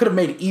is he could have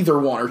made either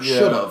one or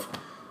should have.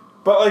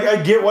 But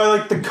I get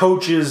why the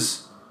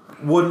coaches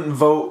wouldn't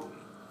vote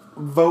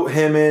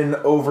him in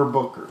over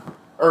Booker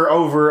or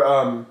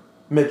over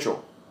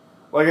Mitchell.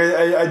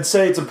 I'd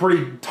say it's a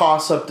pretty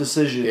toss-up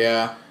decision.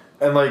 Yeah.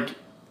 And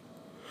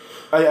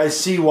I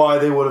see why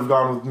they would have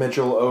gone with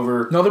Mitchell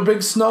over another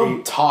big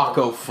snub.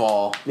 Taco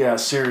Fall. Yeah,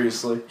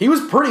 seriously. He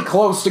was pretty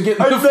close to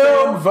getting the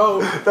fan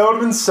vote. That would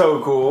have been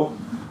so cool.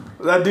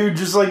 That dude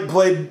just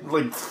played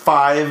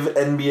 5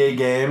 NBA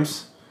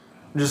games.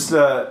 Just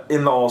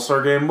in the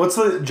All-Star game. What's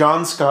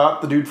John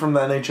Scott, the dude from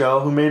the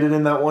NHL who made it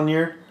in that one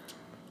year?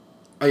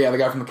 Oh yeah, the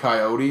guy from the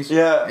Coyotes.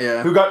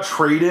 Yeah. Who got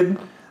traded.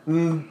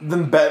 And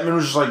then Bettman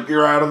was just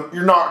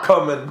you're not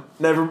coming.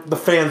 The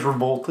fans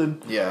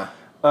revolted. Yeah.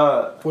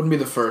 Wouldn't be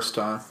the first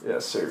time. Yeah,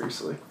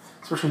 seriously.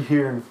 Especially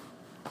here in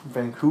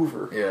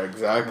Vancouver. Yeah,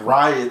 exactly.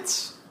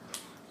 Riots.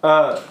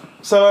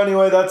 So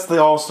anyway, that's the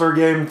All-Star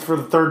game for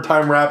the third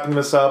time wrapping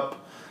this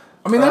up.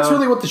 I mean, that's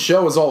really what the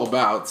show is all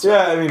about. So.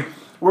 Yeah, I mean,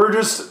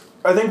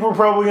 I think we're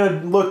probably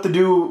going to look to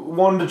do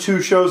 1 to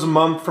 2 shows a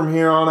month from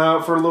here on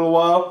out for a little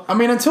while. I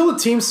mean, until the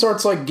team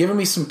starts giving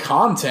me some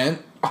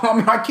content. I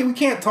mean, we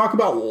can't talk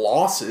about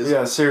losses.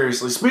 Yeah,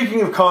 seriously.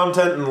 Speaking of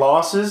content and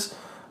losses,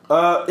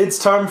 it's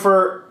time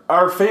for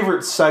our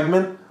favorite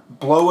segment,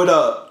 Blow It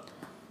Up,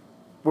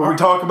 where we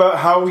talk about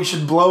how we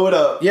should blow it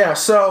up. Yeah,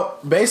 so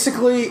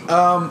basically,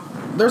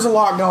 there's a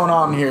lot going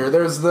on here.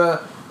 There's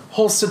the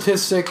whole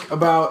statistic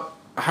about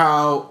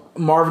how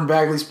Marvin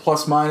Bagley's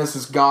plus-minus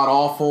is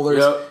god-awful.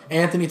 There's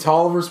Anthony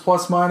Tolliver's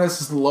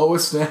plus-minus is the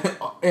lowest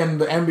in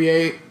the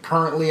NBA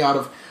currently out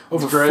of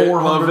over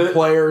 400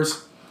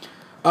 players.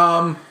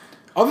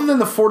 Other than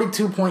the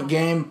 42-point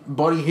game,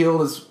 Buddy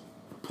Hield is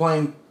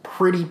playing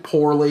pretty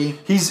poorly.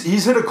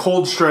 He's hit a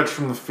cold stretch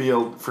from the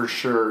field for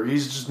sure.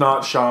 He's just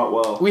not shot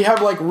well. We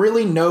have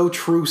really no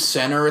true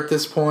center at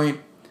this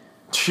point.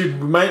 We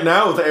might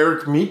now with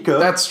Eric Mika.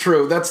 That's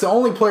true. That's the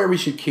only player we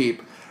should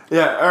keep.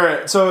 Yeah. All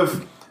right. So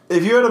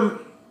if you were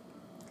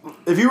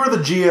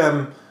the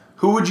GM,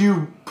 who would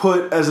you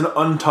put as an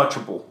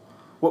untouchable?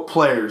 What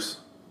players?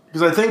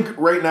 Because I think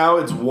right now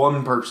it's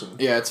one person.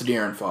 Yeah, it's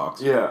De'Aaron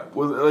Fox. Yeah,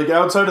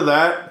 outside of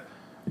that,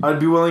 I'd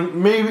be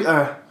willing. Maybe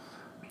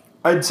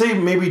I'd say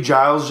maybe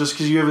Giles, just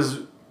because you have his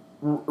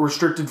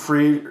restricted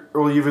free,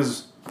 or you have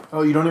his.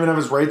 Oh, you don't even have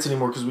his rights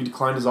anymore because we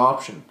declined his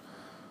option.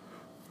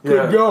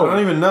 Yeah, Good going. I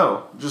don't even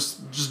know.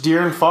 Just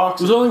De'Aaron Fox.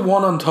 There's only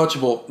one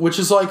untouchable, which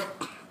is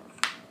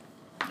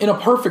in a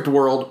perfect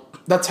world,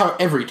 that's how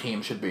every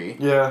team should be.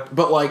 Yeah,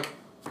 but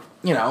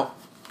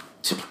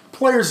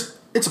players.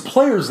 It's a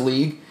players'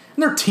 league.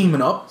 And they're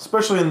teaming up.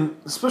 Especially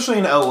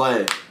in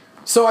LA.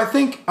 So I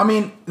think,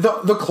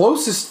 the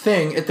closest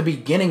thing at the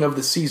beginning of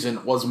the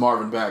season was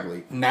Marvin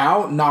Bagley.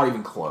 Now, not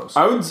even close.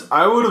 I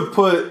would have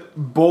put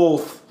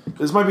both.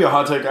 This might be a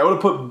hot take. I would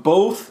have put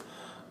both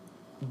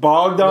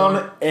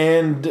Bogdan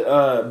and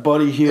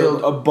Buddy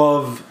Hield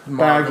above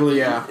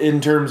Bagley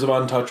in terms of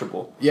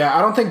untouchable. Yeah,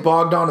 I don't think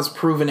Bogdan has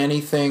proven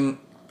anything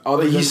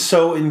other than... He's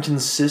so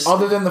inconsistent.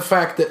 Other than the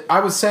fact that I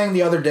was saying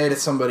the other day to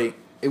somebody,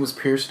 it was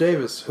Pierce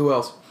Davis. Who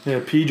else? Yeah,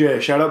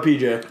 PJ. Shout out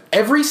PJ.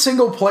 Every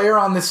single player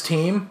on this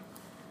team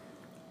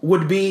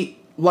would be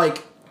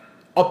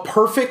a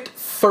perfect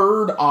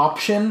third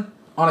option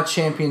on a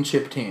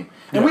championship team.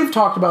 And we've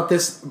talked about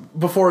this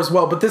before as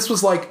well, but this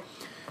was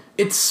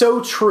it's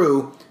so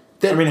true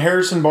that...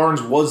 Harrison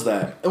Barnes was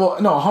that.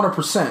 Well, no,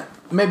 100%.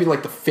 Maybe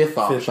the fifth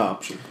option. Fifth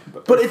option.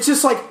 But it's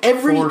just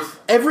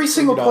every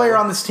single player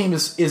on this team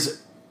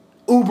is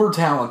uber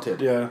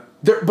talented. Yeah.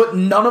 But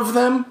none of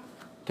them,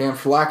 damn,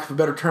 for lack of a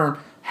better term,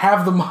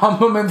 have the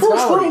Mamba mentality.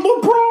 First round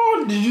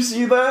LeBron! Did you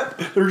see that?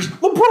 There's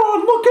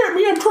LeBron, look at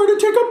me, I'm trying to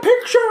take a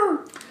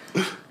picture!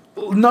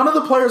 none of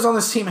the players on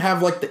this team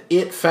have like the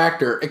it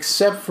factor,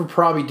 except for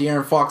probably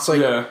De'Aaron Fox.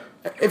 Like,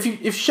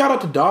 if shout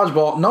out to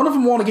Dodgeball, none of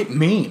them want to get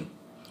mean.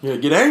 Yeah,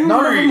 get angry.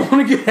 None of them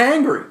want to get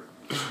angry.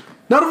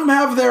 None of them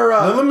have their.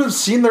 None of them have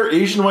seen their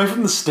Asian wife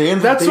in the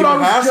stands. That's what I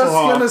was just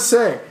gonna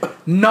say.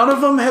 None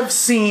of them have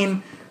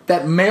seen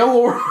that mail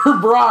order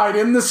bride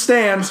in the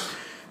stands,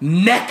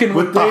 necking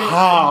with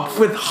Hoff,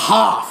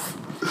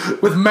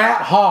 with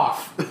Matt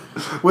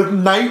Hoff, with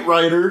Knight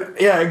Rider.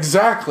 Yeah,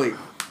 exactly.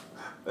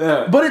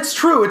 Yeah, but it's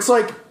true. It's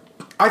like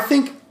I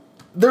think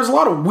there's a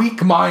lot of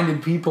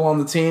weak-minded people on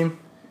the team.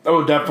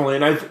 Oh, definitely,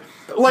 and I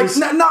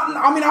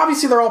mean,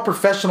 obviously they're all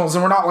professionals,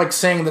 and we're not like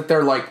saying that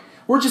they're like.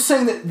 We're just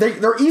saying that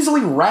they're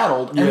easily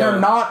rattled, and they're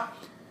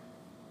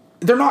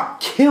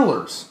not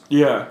killers.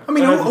 Yeah. I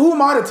mean, who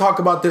am I to talk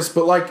about this?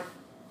 But like,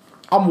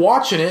 I'm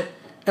watching it,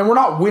 and we're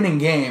not winning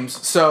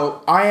games,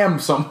 so I am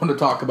someone to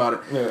talk about it.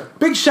 Yeah.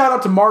 Big shout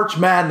out to March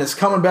Madness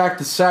coming back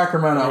to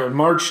Sacramento.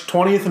 March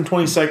 20th and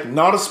 22nd.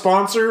 Not a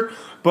sponsor,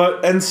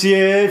 but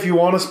NCAA, if you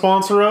want to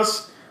sponsor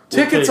us,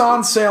 tickets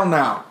on sale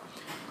now.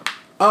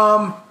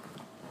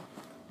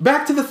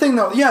 Back to the thing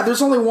though. Yeah,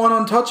 there's only one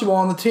untouchable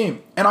on the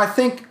team, and I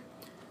think.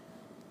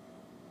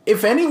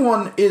 If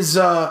anyone is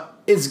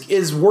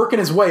working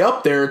his way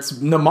up there, it's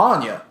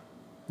Nemanja.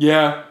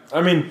 Yeah,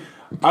 I mean,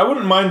 I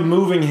wouldn't mind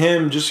moving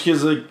him just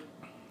because like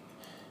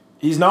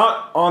he's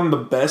not on the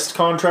best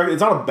contract. It's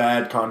not a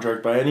bad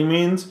contract by any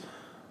means,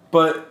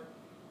 but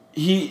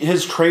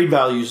his trade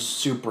value is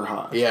super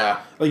high. Yeah,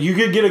 like you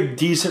could get a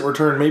decent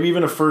return, maybe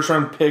even a first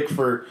round pick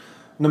for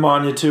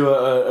Nemanja to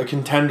a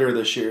contender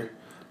this year.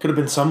 Could have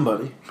been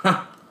somebody,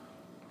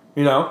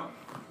 you know.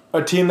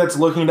 A team that's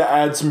looking to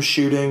add some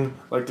shooting,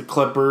 like the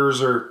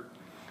Clippers or,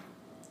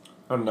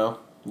 I don't know,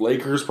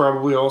 Lakers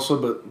probably also,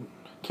 but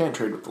can't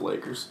trade with the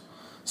Lakers.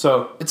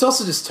 So it's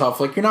also just tough.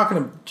 Like you're not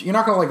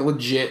gonna like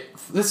legit.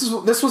 This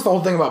was the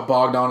whole thing about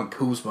Bogdan and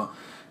Kuzma.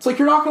 It's like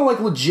you're not gonna like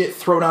legit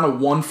throw down a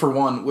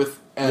 1-for-1 with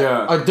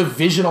a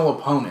divisional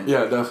opponent.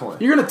 Yeah, definitely.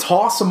 You're gonna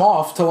toss them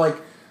off to like,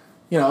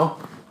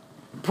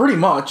 pretty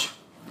much.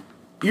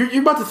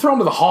 You're about to throw them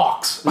to the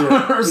Hawks or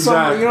something.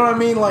 Exactly. You know what I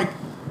mean? Like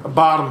a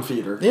bottom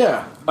feeder.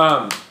 Yeah.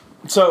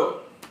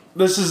 So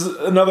this is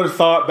another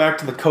thought back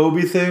to the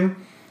Kobe thing.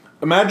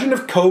 Imagine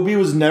if Kobe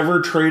was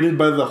never traded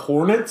by the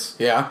Hornets.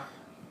 Yeah.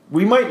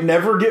 We might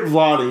never get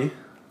Vlade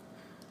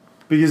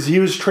because he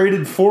was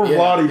traded for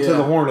Vlade to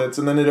the Hornets,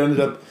 and then it ended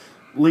up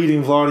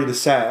leading Vlade to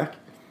sack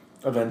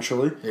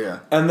eventually. Yeah.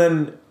 And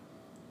then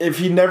if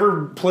he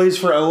never plays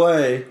for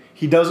LA,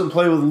 he doesn't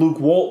play with Luke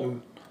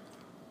Walton.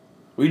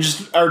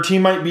 Our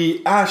team might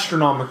be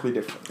astronomically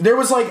different. There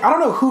was like, I don't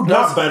know who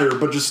does Not better,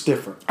 but just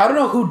different. I don't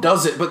know who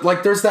does it, but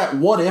like there's that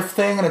what if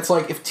thing, and it's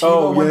like if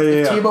Tebow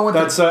went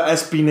That's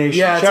SB Nation.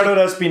 Yeah, Shout out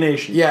SB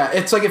Nation. Yeah,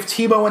 it's like if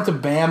Tebow went to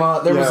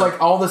Bama, there was like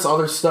all this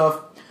other stuff.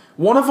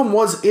 One of them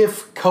was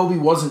if Kobe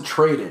wasn't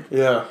traded.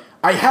 Yeah.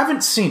 I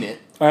haven't seen it.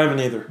 I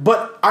haven't either.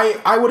 But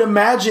I would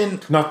imagine...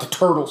 Not the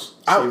Turtles.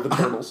 Save the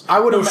Turtles.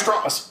 No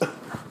straws.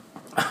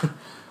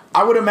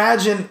 I would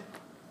imagine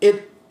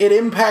it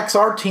impacts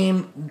our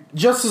team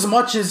just as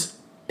much as,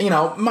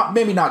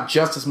 maybe not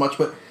just as much,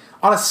 but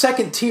on a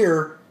second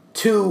tier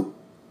to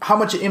how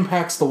much it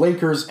impacts the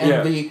Lakers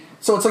and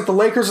so it's like the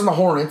Lakers and the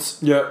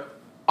Hornets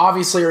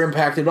obviously are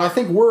impacted, but I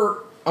think we're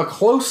a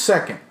close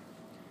second.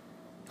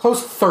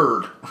 Close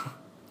third.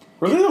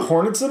 Were they the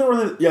Hornets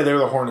then? Yeah, they were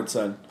the Hornets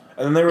then.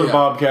 And then they were the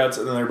Bobcats,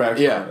 and then they're back.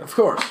 Yeah, of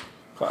course.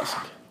 Classic.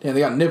 Yeah, they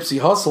got Nipsey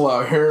Hussle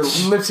out here.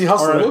 Nipsey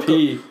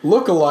Hussle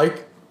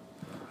look-alike.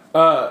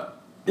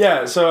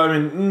 Yeah, so, I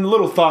mean, a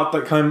little thought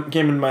that came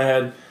into my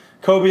head.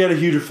 Kobe had a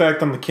huge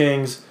effect on the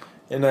Kings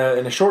in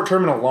a short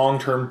term and a long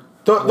term.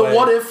 The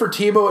what if for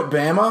Tebow at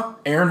Bama?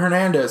 Aaron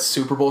Hernandez,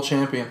 Super Bowl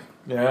champion.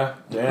 Yeah,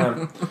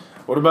 damn.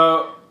 What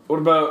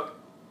about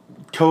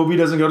Kobe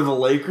doesn't go to the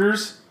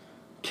Lakers?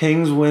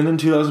 Kings win in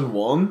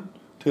 2001,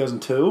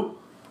 2002?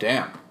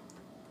 Damn.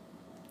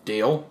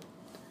 Deal.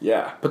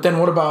 Yeah. But then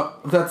what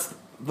about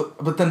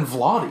but then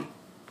Vlade?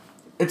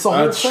 It's a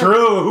whole That's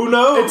true. Who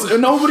knows?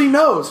 Nobody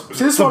knows.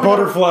 See, it's a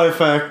butterfly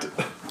effect.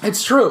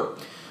 It's true.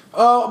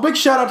 Big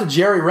shout out to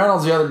Jerry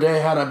Reynolds the other day.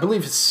 Had, I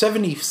believe, his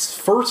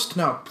 71st.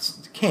 No,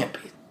 it can't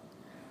be.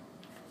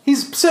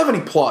 He's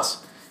 70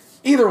 plus.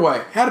 Either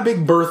way, had a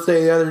big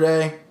birthday the other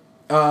day.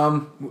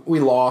 We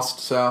lost,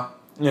 so.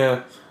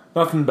 Yeah,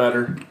 nothing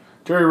better.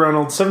 Jerry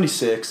Reynolds,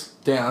 76.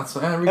 Damn, that's.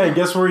 Hey,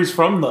 guess where he's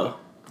from, though?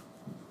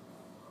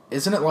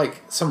 Isn't it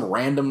like some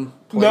random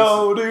place?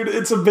 No, dude,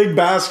 it's a big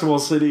basketball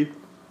city.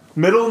 It's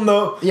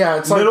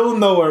like middle of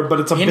nowhere, but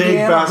it's a Indiana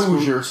big basketball.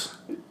 Hoosiers.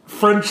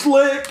 French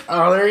Lick.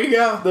 Oh, there you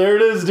go. There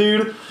it is,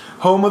 dude.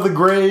 Home of the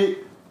great,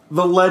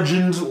 the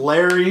legend,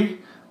 Larry,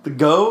 the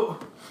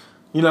GOAT.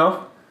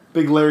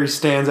 Big Larry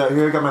stands out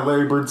here. I got my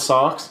Larry Bird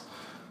socks.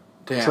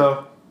 Damn.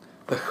 So,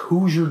 the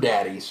Hoosier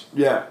Daddies.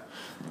 Yeah.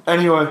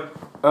 Anyway,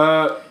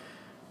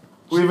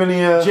 we have any...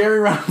 Jerry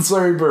Reynolds,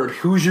 Larry Bird,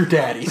 Hoosier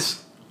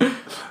Daddies.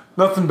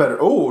 Nothing better.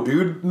 Oh,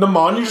 dude.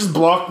 Nemanja just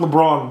blocked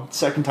LeBron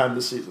second time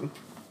this season.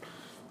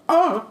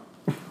 Oh.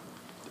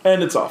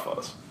 And it's off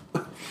us.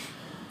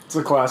 It's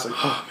a classic.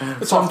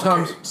 It's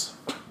sometimes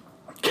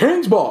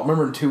King's Ball.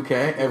 Remember in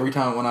 2K, every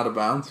time it went out of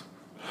bounds?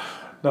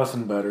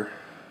 Nothing better.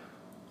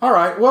 All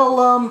right,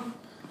 well,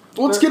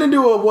 let's get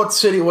into a what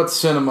city, what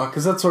cinema,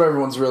 because that's what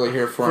everyone's really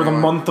here for. For the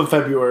month of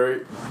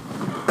February.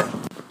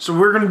 So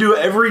we're going to do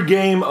every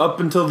game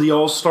up until the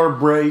All-Star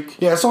break.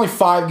 Yeah, it's only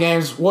 5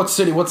 games. What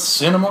city, what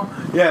cinema?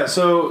 Yeah,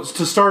 so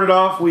to start it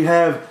off, we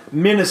have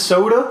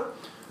Minnesota.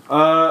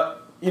 The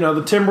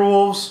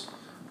Timberwolves.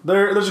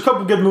 There's a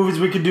couple good movies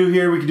we could do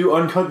here. We could do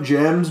Uncut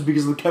Gems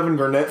because of the Kevin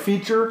Garnett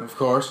feature. Of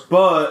course.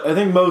 But I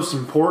think most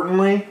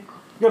importantly,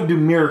 you got to do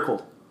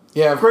Miracle.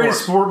 Yeah, of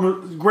greatest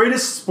course.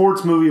 Greatest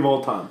sports movie of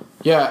all time.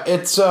 Yeah,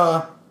 it's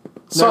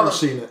Never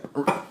seen it.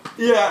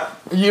 Yeah,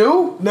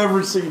 You?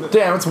 never seen it.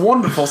 Damn, it's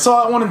wonderful.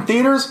 Saw that one in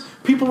theaters.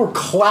 People were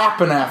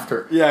clapping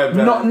after. Yeah, I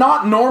bet.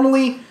 Not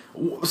normally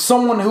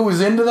someone who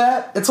is into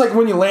that. It's like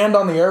when you land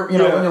on the air. When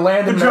you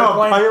land in Good an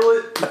job, airplane.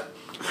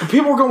 pilot.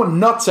 People were going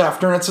nuts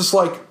after, and it's just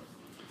like,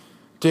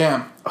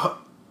 damn.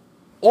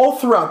 All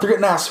throughout, they're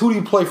getting asked, who do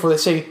you play for? They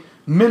say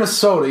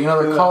Minnesota.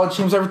 Their college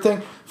teams,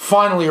 everything.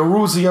 Finally,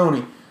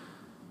 Eruzione.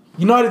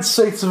 United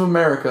States of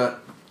America.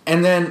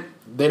 And then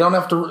they don't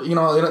have to, they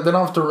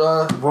don't have to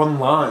Run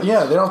lines.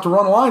 Yeah, they don't have to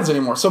run lines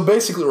anymore. So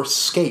basically, or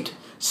skate,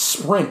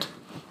 sprint.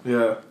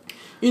 Yeah.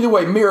 Either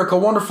way, Miracle,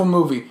 wonderful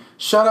movie.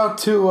 Shout out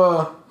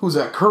to who's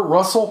that? Kurt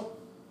Russell.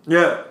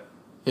 Yeah.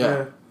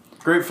 Yeah.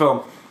 Great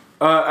film.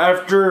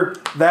 After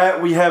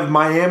that, we have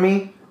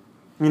Miami.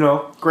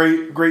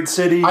 Great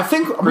city. I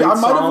think Great I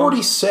might have song,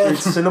 already said. great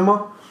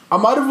cinema. I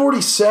might have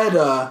already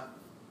said.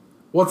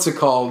 What's it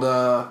called?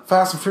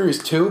 Fast and Furious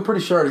 2?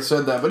 Pretty sure I already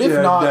said that. But if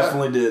Yeah, not,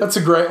 definitely did. That's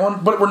a great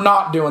one. But we're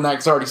not doing that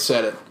because I already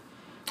said it.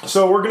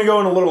 So we're gonna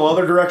go in a little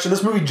other direction.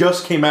 This movie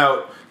just came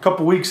out a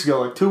couple weeks ago,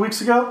 like 2 weeks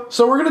ago.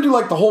 So we're gonna do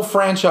like the whole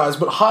franchise,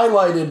 but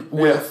highlighted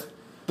with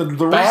The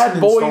Bad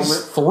recent Boys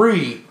installment,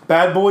 3.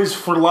 Bad Boys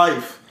for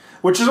Life,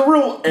 which is a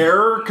real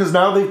error because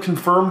now they've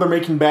confirmed they're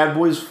making Bad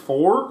Boys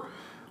 4,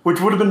 which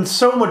would have been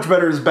so much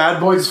better as Bad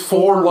Boys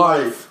 4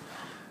 Life.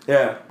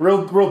 Yeah,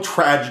 real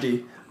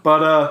tragedy.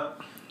 But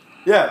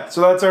yeah, so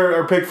that's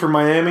our pick for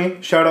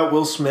Miami. Shout out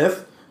Will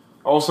Smith,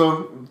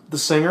 also the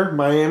singer,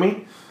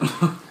 Miami.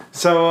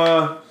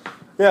 So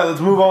yeah,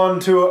 let's move on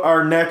to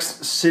our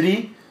next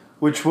city,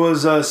 which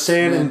was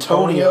San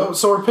Antonio.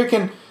 So we're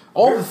picking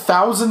all the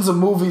thousands of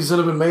movies that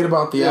have been made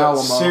about the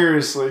Alamo.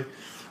 Seriously.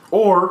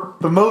 Or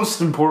the most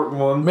important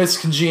one. Miss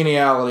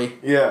Congeniality.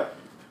 Yeah.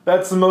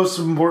 That's the most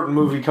important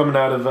movie coming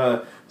out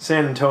of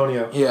San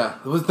Antonio. Yeah,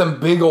 with them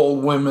big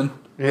old women.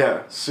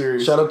 Yeah,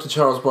 seriously. Shout out to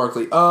Charles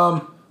Barkley.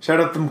 Shout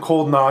out them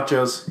cold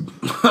nachos.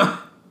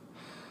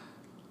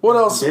 What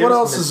else? What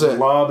else is it?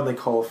 Lob and they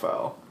call a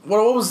foul.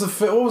 What was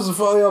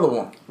the other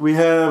one? We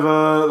have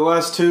the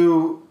last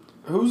two.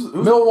 Who's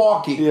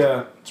Milwaukee.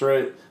 Yeah, that's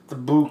right. The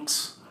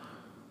Books.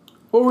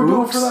 What were we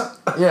doing Books? for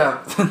that? Yeah.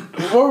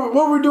 what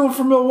were we doing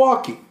for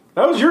Milwaukee?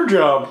 That was your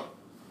job.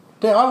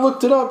 Damn, I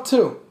looked it up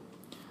too.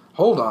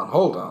 Hold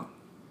on.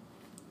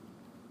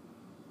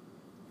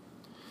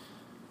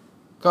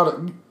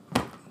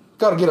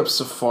 Gotta get up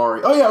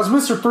Safari. Oh yeah, it was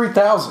Mr.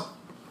 3000.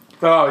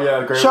 Oh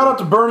yeah, great. Shout out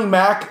to Bernie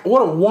Mac.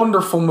 What a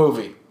wonderful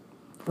movie.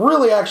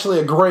 Really, actually,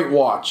 a great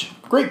watch.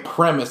 Great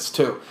premise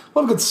too.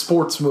 Love a good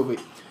sports movie.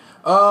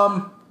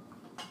 And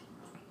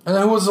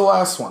then who was the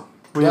last one?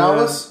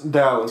 Dallas.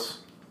 Dallas.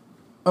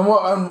 And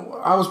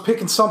I was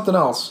picking something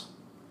else.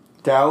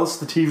 Dallas,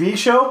 the TV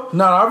show?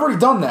 No, I've already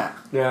done that.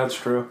 Yeah, that's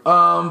true.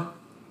 Oh,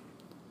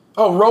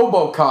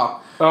 RoboCop.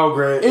 Oh,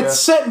 great. It's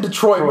set in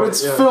Detroit, but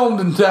it's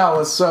filmed in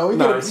Dallas, so you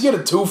get a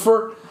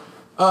twofer.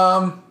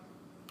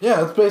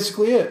 Yeah, that's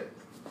basically it.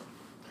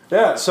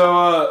 Yeah,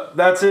 so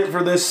that's it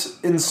for this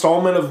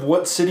installment of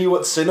What City,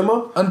 What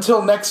Cinema.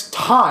 Until next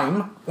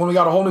time, when we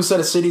got a whole new set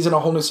of cities and a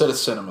whole new set of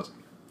cinemas.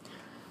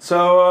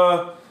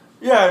 So,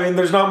 yeah, I mean,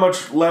 there's not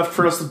much left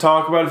for us to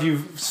talk about. If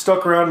you've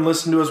stuck around and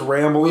listened to us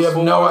ramble, We have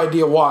no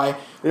idea why.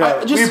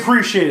 Yeah, we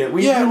appreciate it.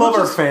 We love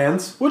our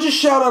fans. We'll just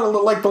shout out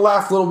the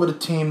last little bit of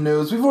team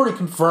news. We've already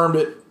confirmed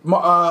it.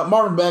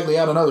 Marvin Bagley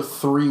out another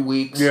 3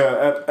 weeks.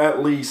 Yeah,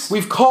 at least.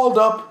 We've called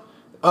up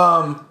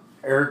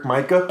Eric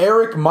Mika.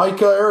 Eric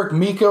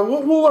Mika.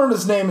 We'll learn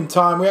his name in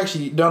time. We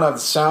actually don't have the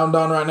sound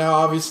on right now,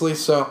 obviously.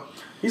 So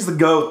he's the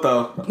GOAT,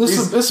 though. This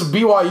is a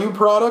BYU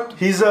product.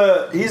 He's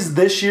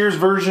this year's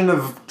version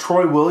of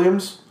Troy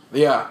Williams.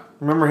 Yeah.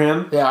 Remember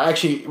him? Yeah,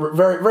 actually,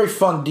 very very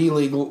fun D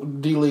League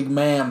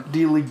man.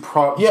 G League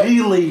product.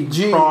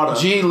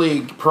 G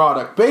League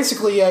product.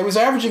 Basically, yeah, he was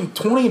averaging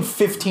 20 and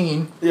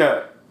 15.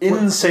 Yeah,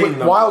 insane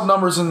with wild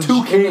numbers in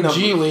the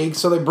G League.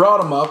 So they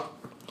brought him up.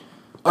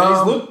 And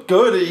he's looked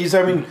good.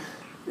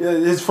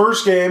 His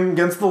first game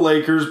against the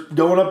Lakers,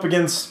 going up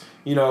against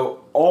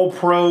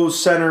all-pro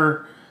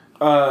center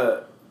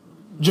JaVale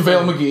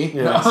McGee.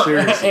 Yeah,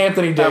 seriously.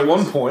 Anthony Davis at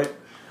one point.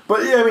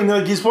 But yeah, I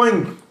mean, he's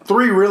playing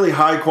 3 really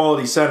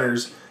high-quality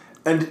centers,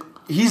 and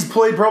he's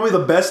played probably the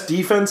best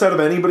defense out of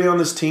anybody on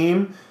this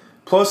team.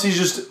 Plus,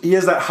 he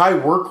has that high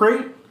work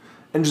rate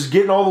and just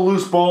getting all the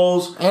loose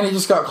balls. And he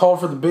just got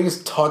called for the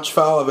biggest touch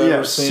foul I've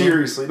ever seen. Yeah,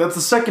 seriously. That's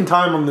the second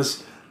time on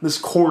this this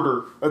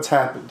quarter that's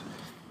happened.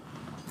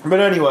 But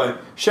anyway,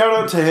 shout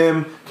out to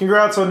him.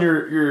 Congrats on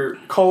your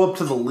call up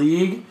to the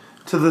league,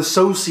 to the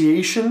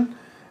association.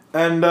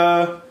 And,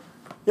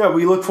 yeah,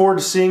 we look forward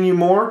to seeing you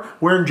more.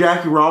 Wearing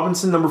Jackie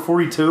Robinson, number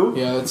 42.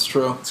 Yeah, that's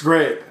true. It's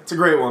great. It's a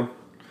great one.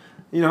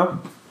 You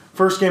know,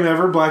 first game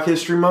ever, Black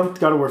History Month,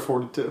 got to wear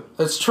 42.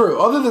 That's true.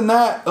 Other than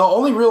that, the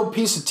only real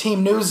piece of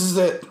team news is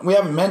that we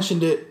haven't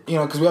mentioned it,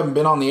 because we haven't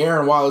been on the air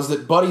in a while, is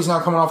that Buddy's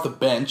now coming off the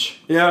bench.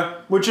 Yeah,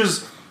 which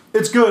is,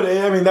 it's good.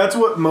 I mean, that's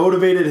what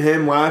motivated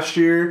him last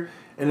year,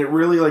 and it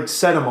really,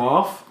 set him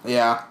off.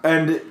 Yeah.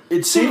 And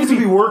it seems to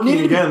be working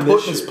again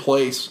this year. His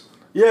place.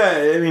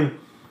 Yeah, I mean,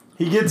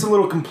 he gets a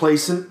little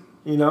complacent,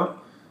 and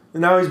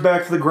now he's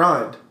back to the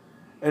grind.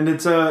 And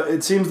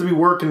it seems to be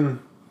working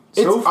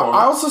so far.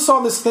 I also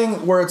saw this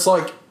thing where it's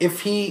like,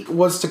 if he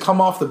was to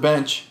come off the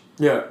bench,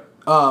 yeah,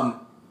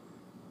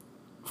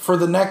 for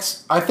the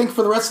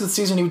rest of the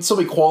season, he would still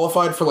be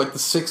qualified for the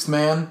sixth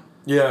man.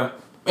 Yeah.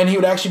 And he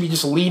would actually be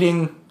just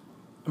leading.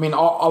 I mean,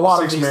 a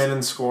lot of these, 6 man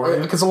in scoring,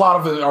 because a lot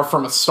of it are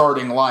from a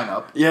starting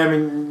lineup. Yeah, I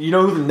mean, you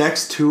know who the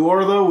next two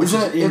are though, which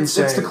is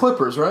insane. It's the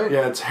Clippers, right?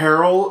 Yeah, it's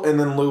Harrell and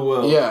then Lou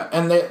Will. Yeah,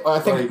 and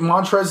I think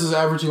Montrez is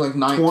averaging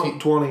 19.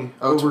 20,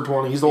 over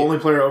 20. He's the only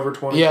player over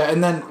 20. Yeah,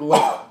 and then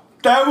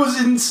that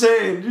was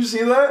insane. Did you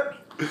see that?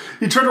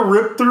 He tried to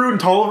rip through and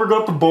Tolliver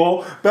got the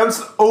ball,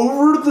 bounced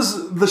over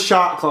the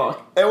shot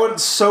clock. It went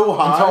so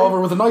high. And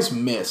Tolliver with a nice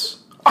miss.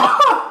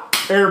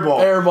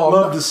 Airball.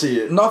 Love to see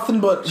it. Nothing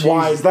but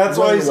wide. That's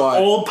why he's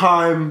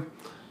all-time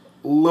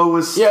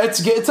lowest. Yeah,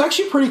 it's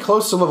actually pretty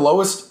close to the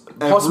lowest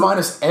plus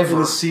minus ever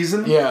in a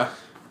season. Yeah,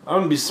 I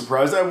wouldn't be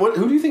surprised.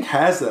 Who do you think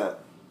has that?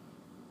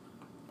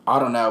 I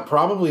don't know.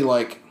 Probably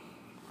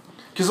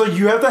because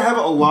you have to have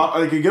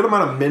a good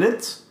amount of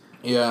minutes.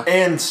 Yeah,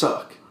 and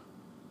suck.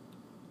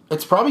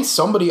 It's probably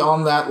somebody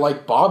on that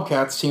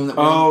Bobcats team that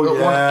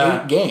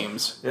won 8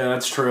 games. Yeah,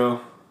 that's true.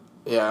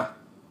 Yeah.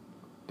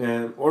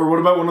 Damn. Or what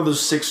about one of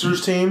those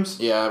Sixers teams?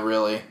 Yeah,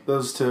 really.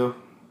 Those two.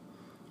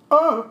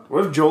 Oh.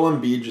 What if Joel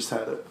Embiid just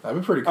had it?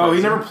 That'd be pretty cool. Oh,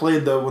 he never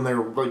played, though, when they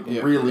were,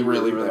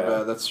 really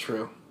bad. That's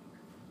true.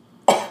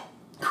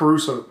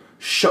 Caruso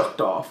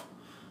shucked off.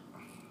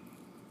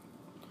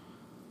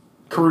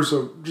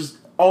 Caruso just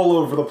all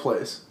over the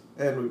place.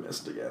 And we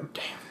missed again.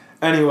 Damn.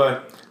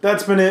 Anyway,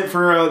 that's been it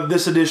for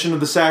this edition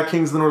of the Sac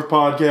Kings of the North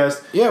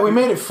podcast. Yeah, we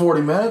made it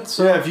 40 minutes.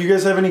 So. Yeah, if you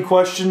guys have any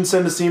questions,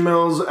 send us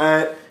emails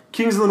at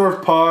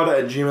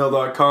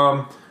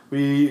kingsofthenorthpod@gmail.com.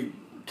 We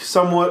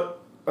somewhat,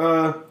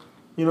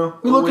 we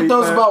look at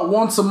those about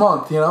once a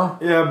month,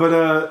 Yeah,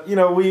 but,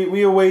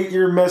 we await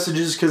your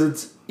messages because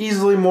it's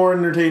easily more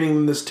entertaining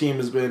than this team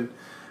has been.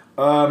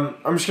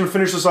 I'm just going to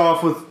finish this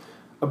off with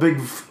a big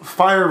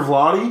fire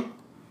Vladi.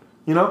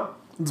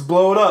 Let's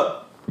blow it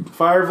up.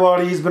 Fire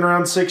Vladi, he's been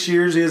around 6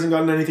 years. He hasn't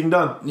gotten anything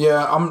done.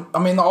 Yeah,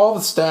 all the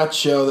stats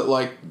show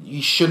that,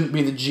 he shouldn't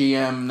be the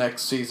GM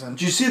next season.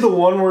 Did you see the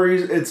one where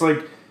it's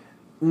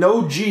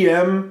no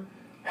GM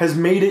has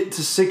made it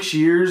to 6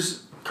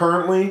 years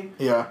currently.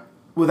 Yeah.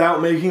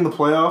 Without making the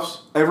playoffs.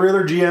 Every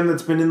other GM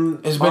that's been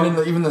in has been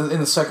in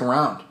the second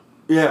round.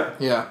 Yeah.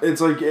 Yeah.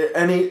 It's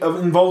any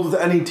involved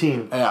with any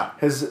team. Yeah.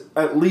 Has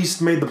at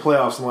least made the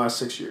playoffs in the last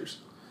 6 years.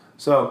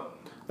 So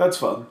that's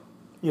fun.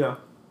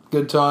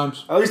 Good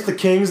times. At least the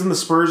Kings and the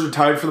Spurs are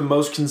tied for the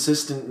most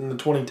consistent in the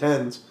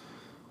 2010s.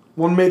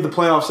 One made the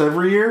playoffs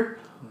every year.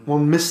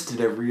 One missed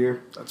it every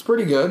year. That's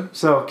pretty good.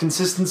 So,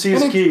 consistency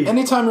is key.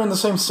 Anytime you're in the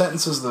same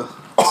sentence as the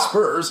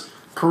Spurs.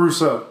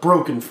 Caruso,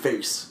 broken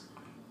face.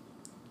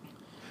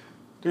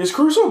 Is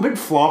Caruso a big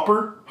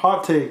flopper?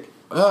 Hot take.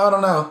 I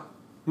don't know.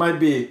 Might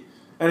be.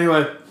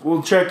 Anyway,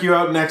 we'll check you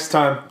out next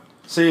time.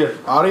 See ya.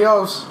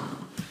 Adios.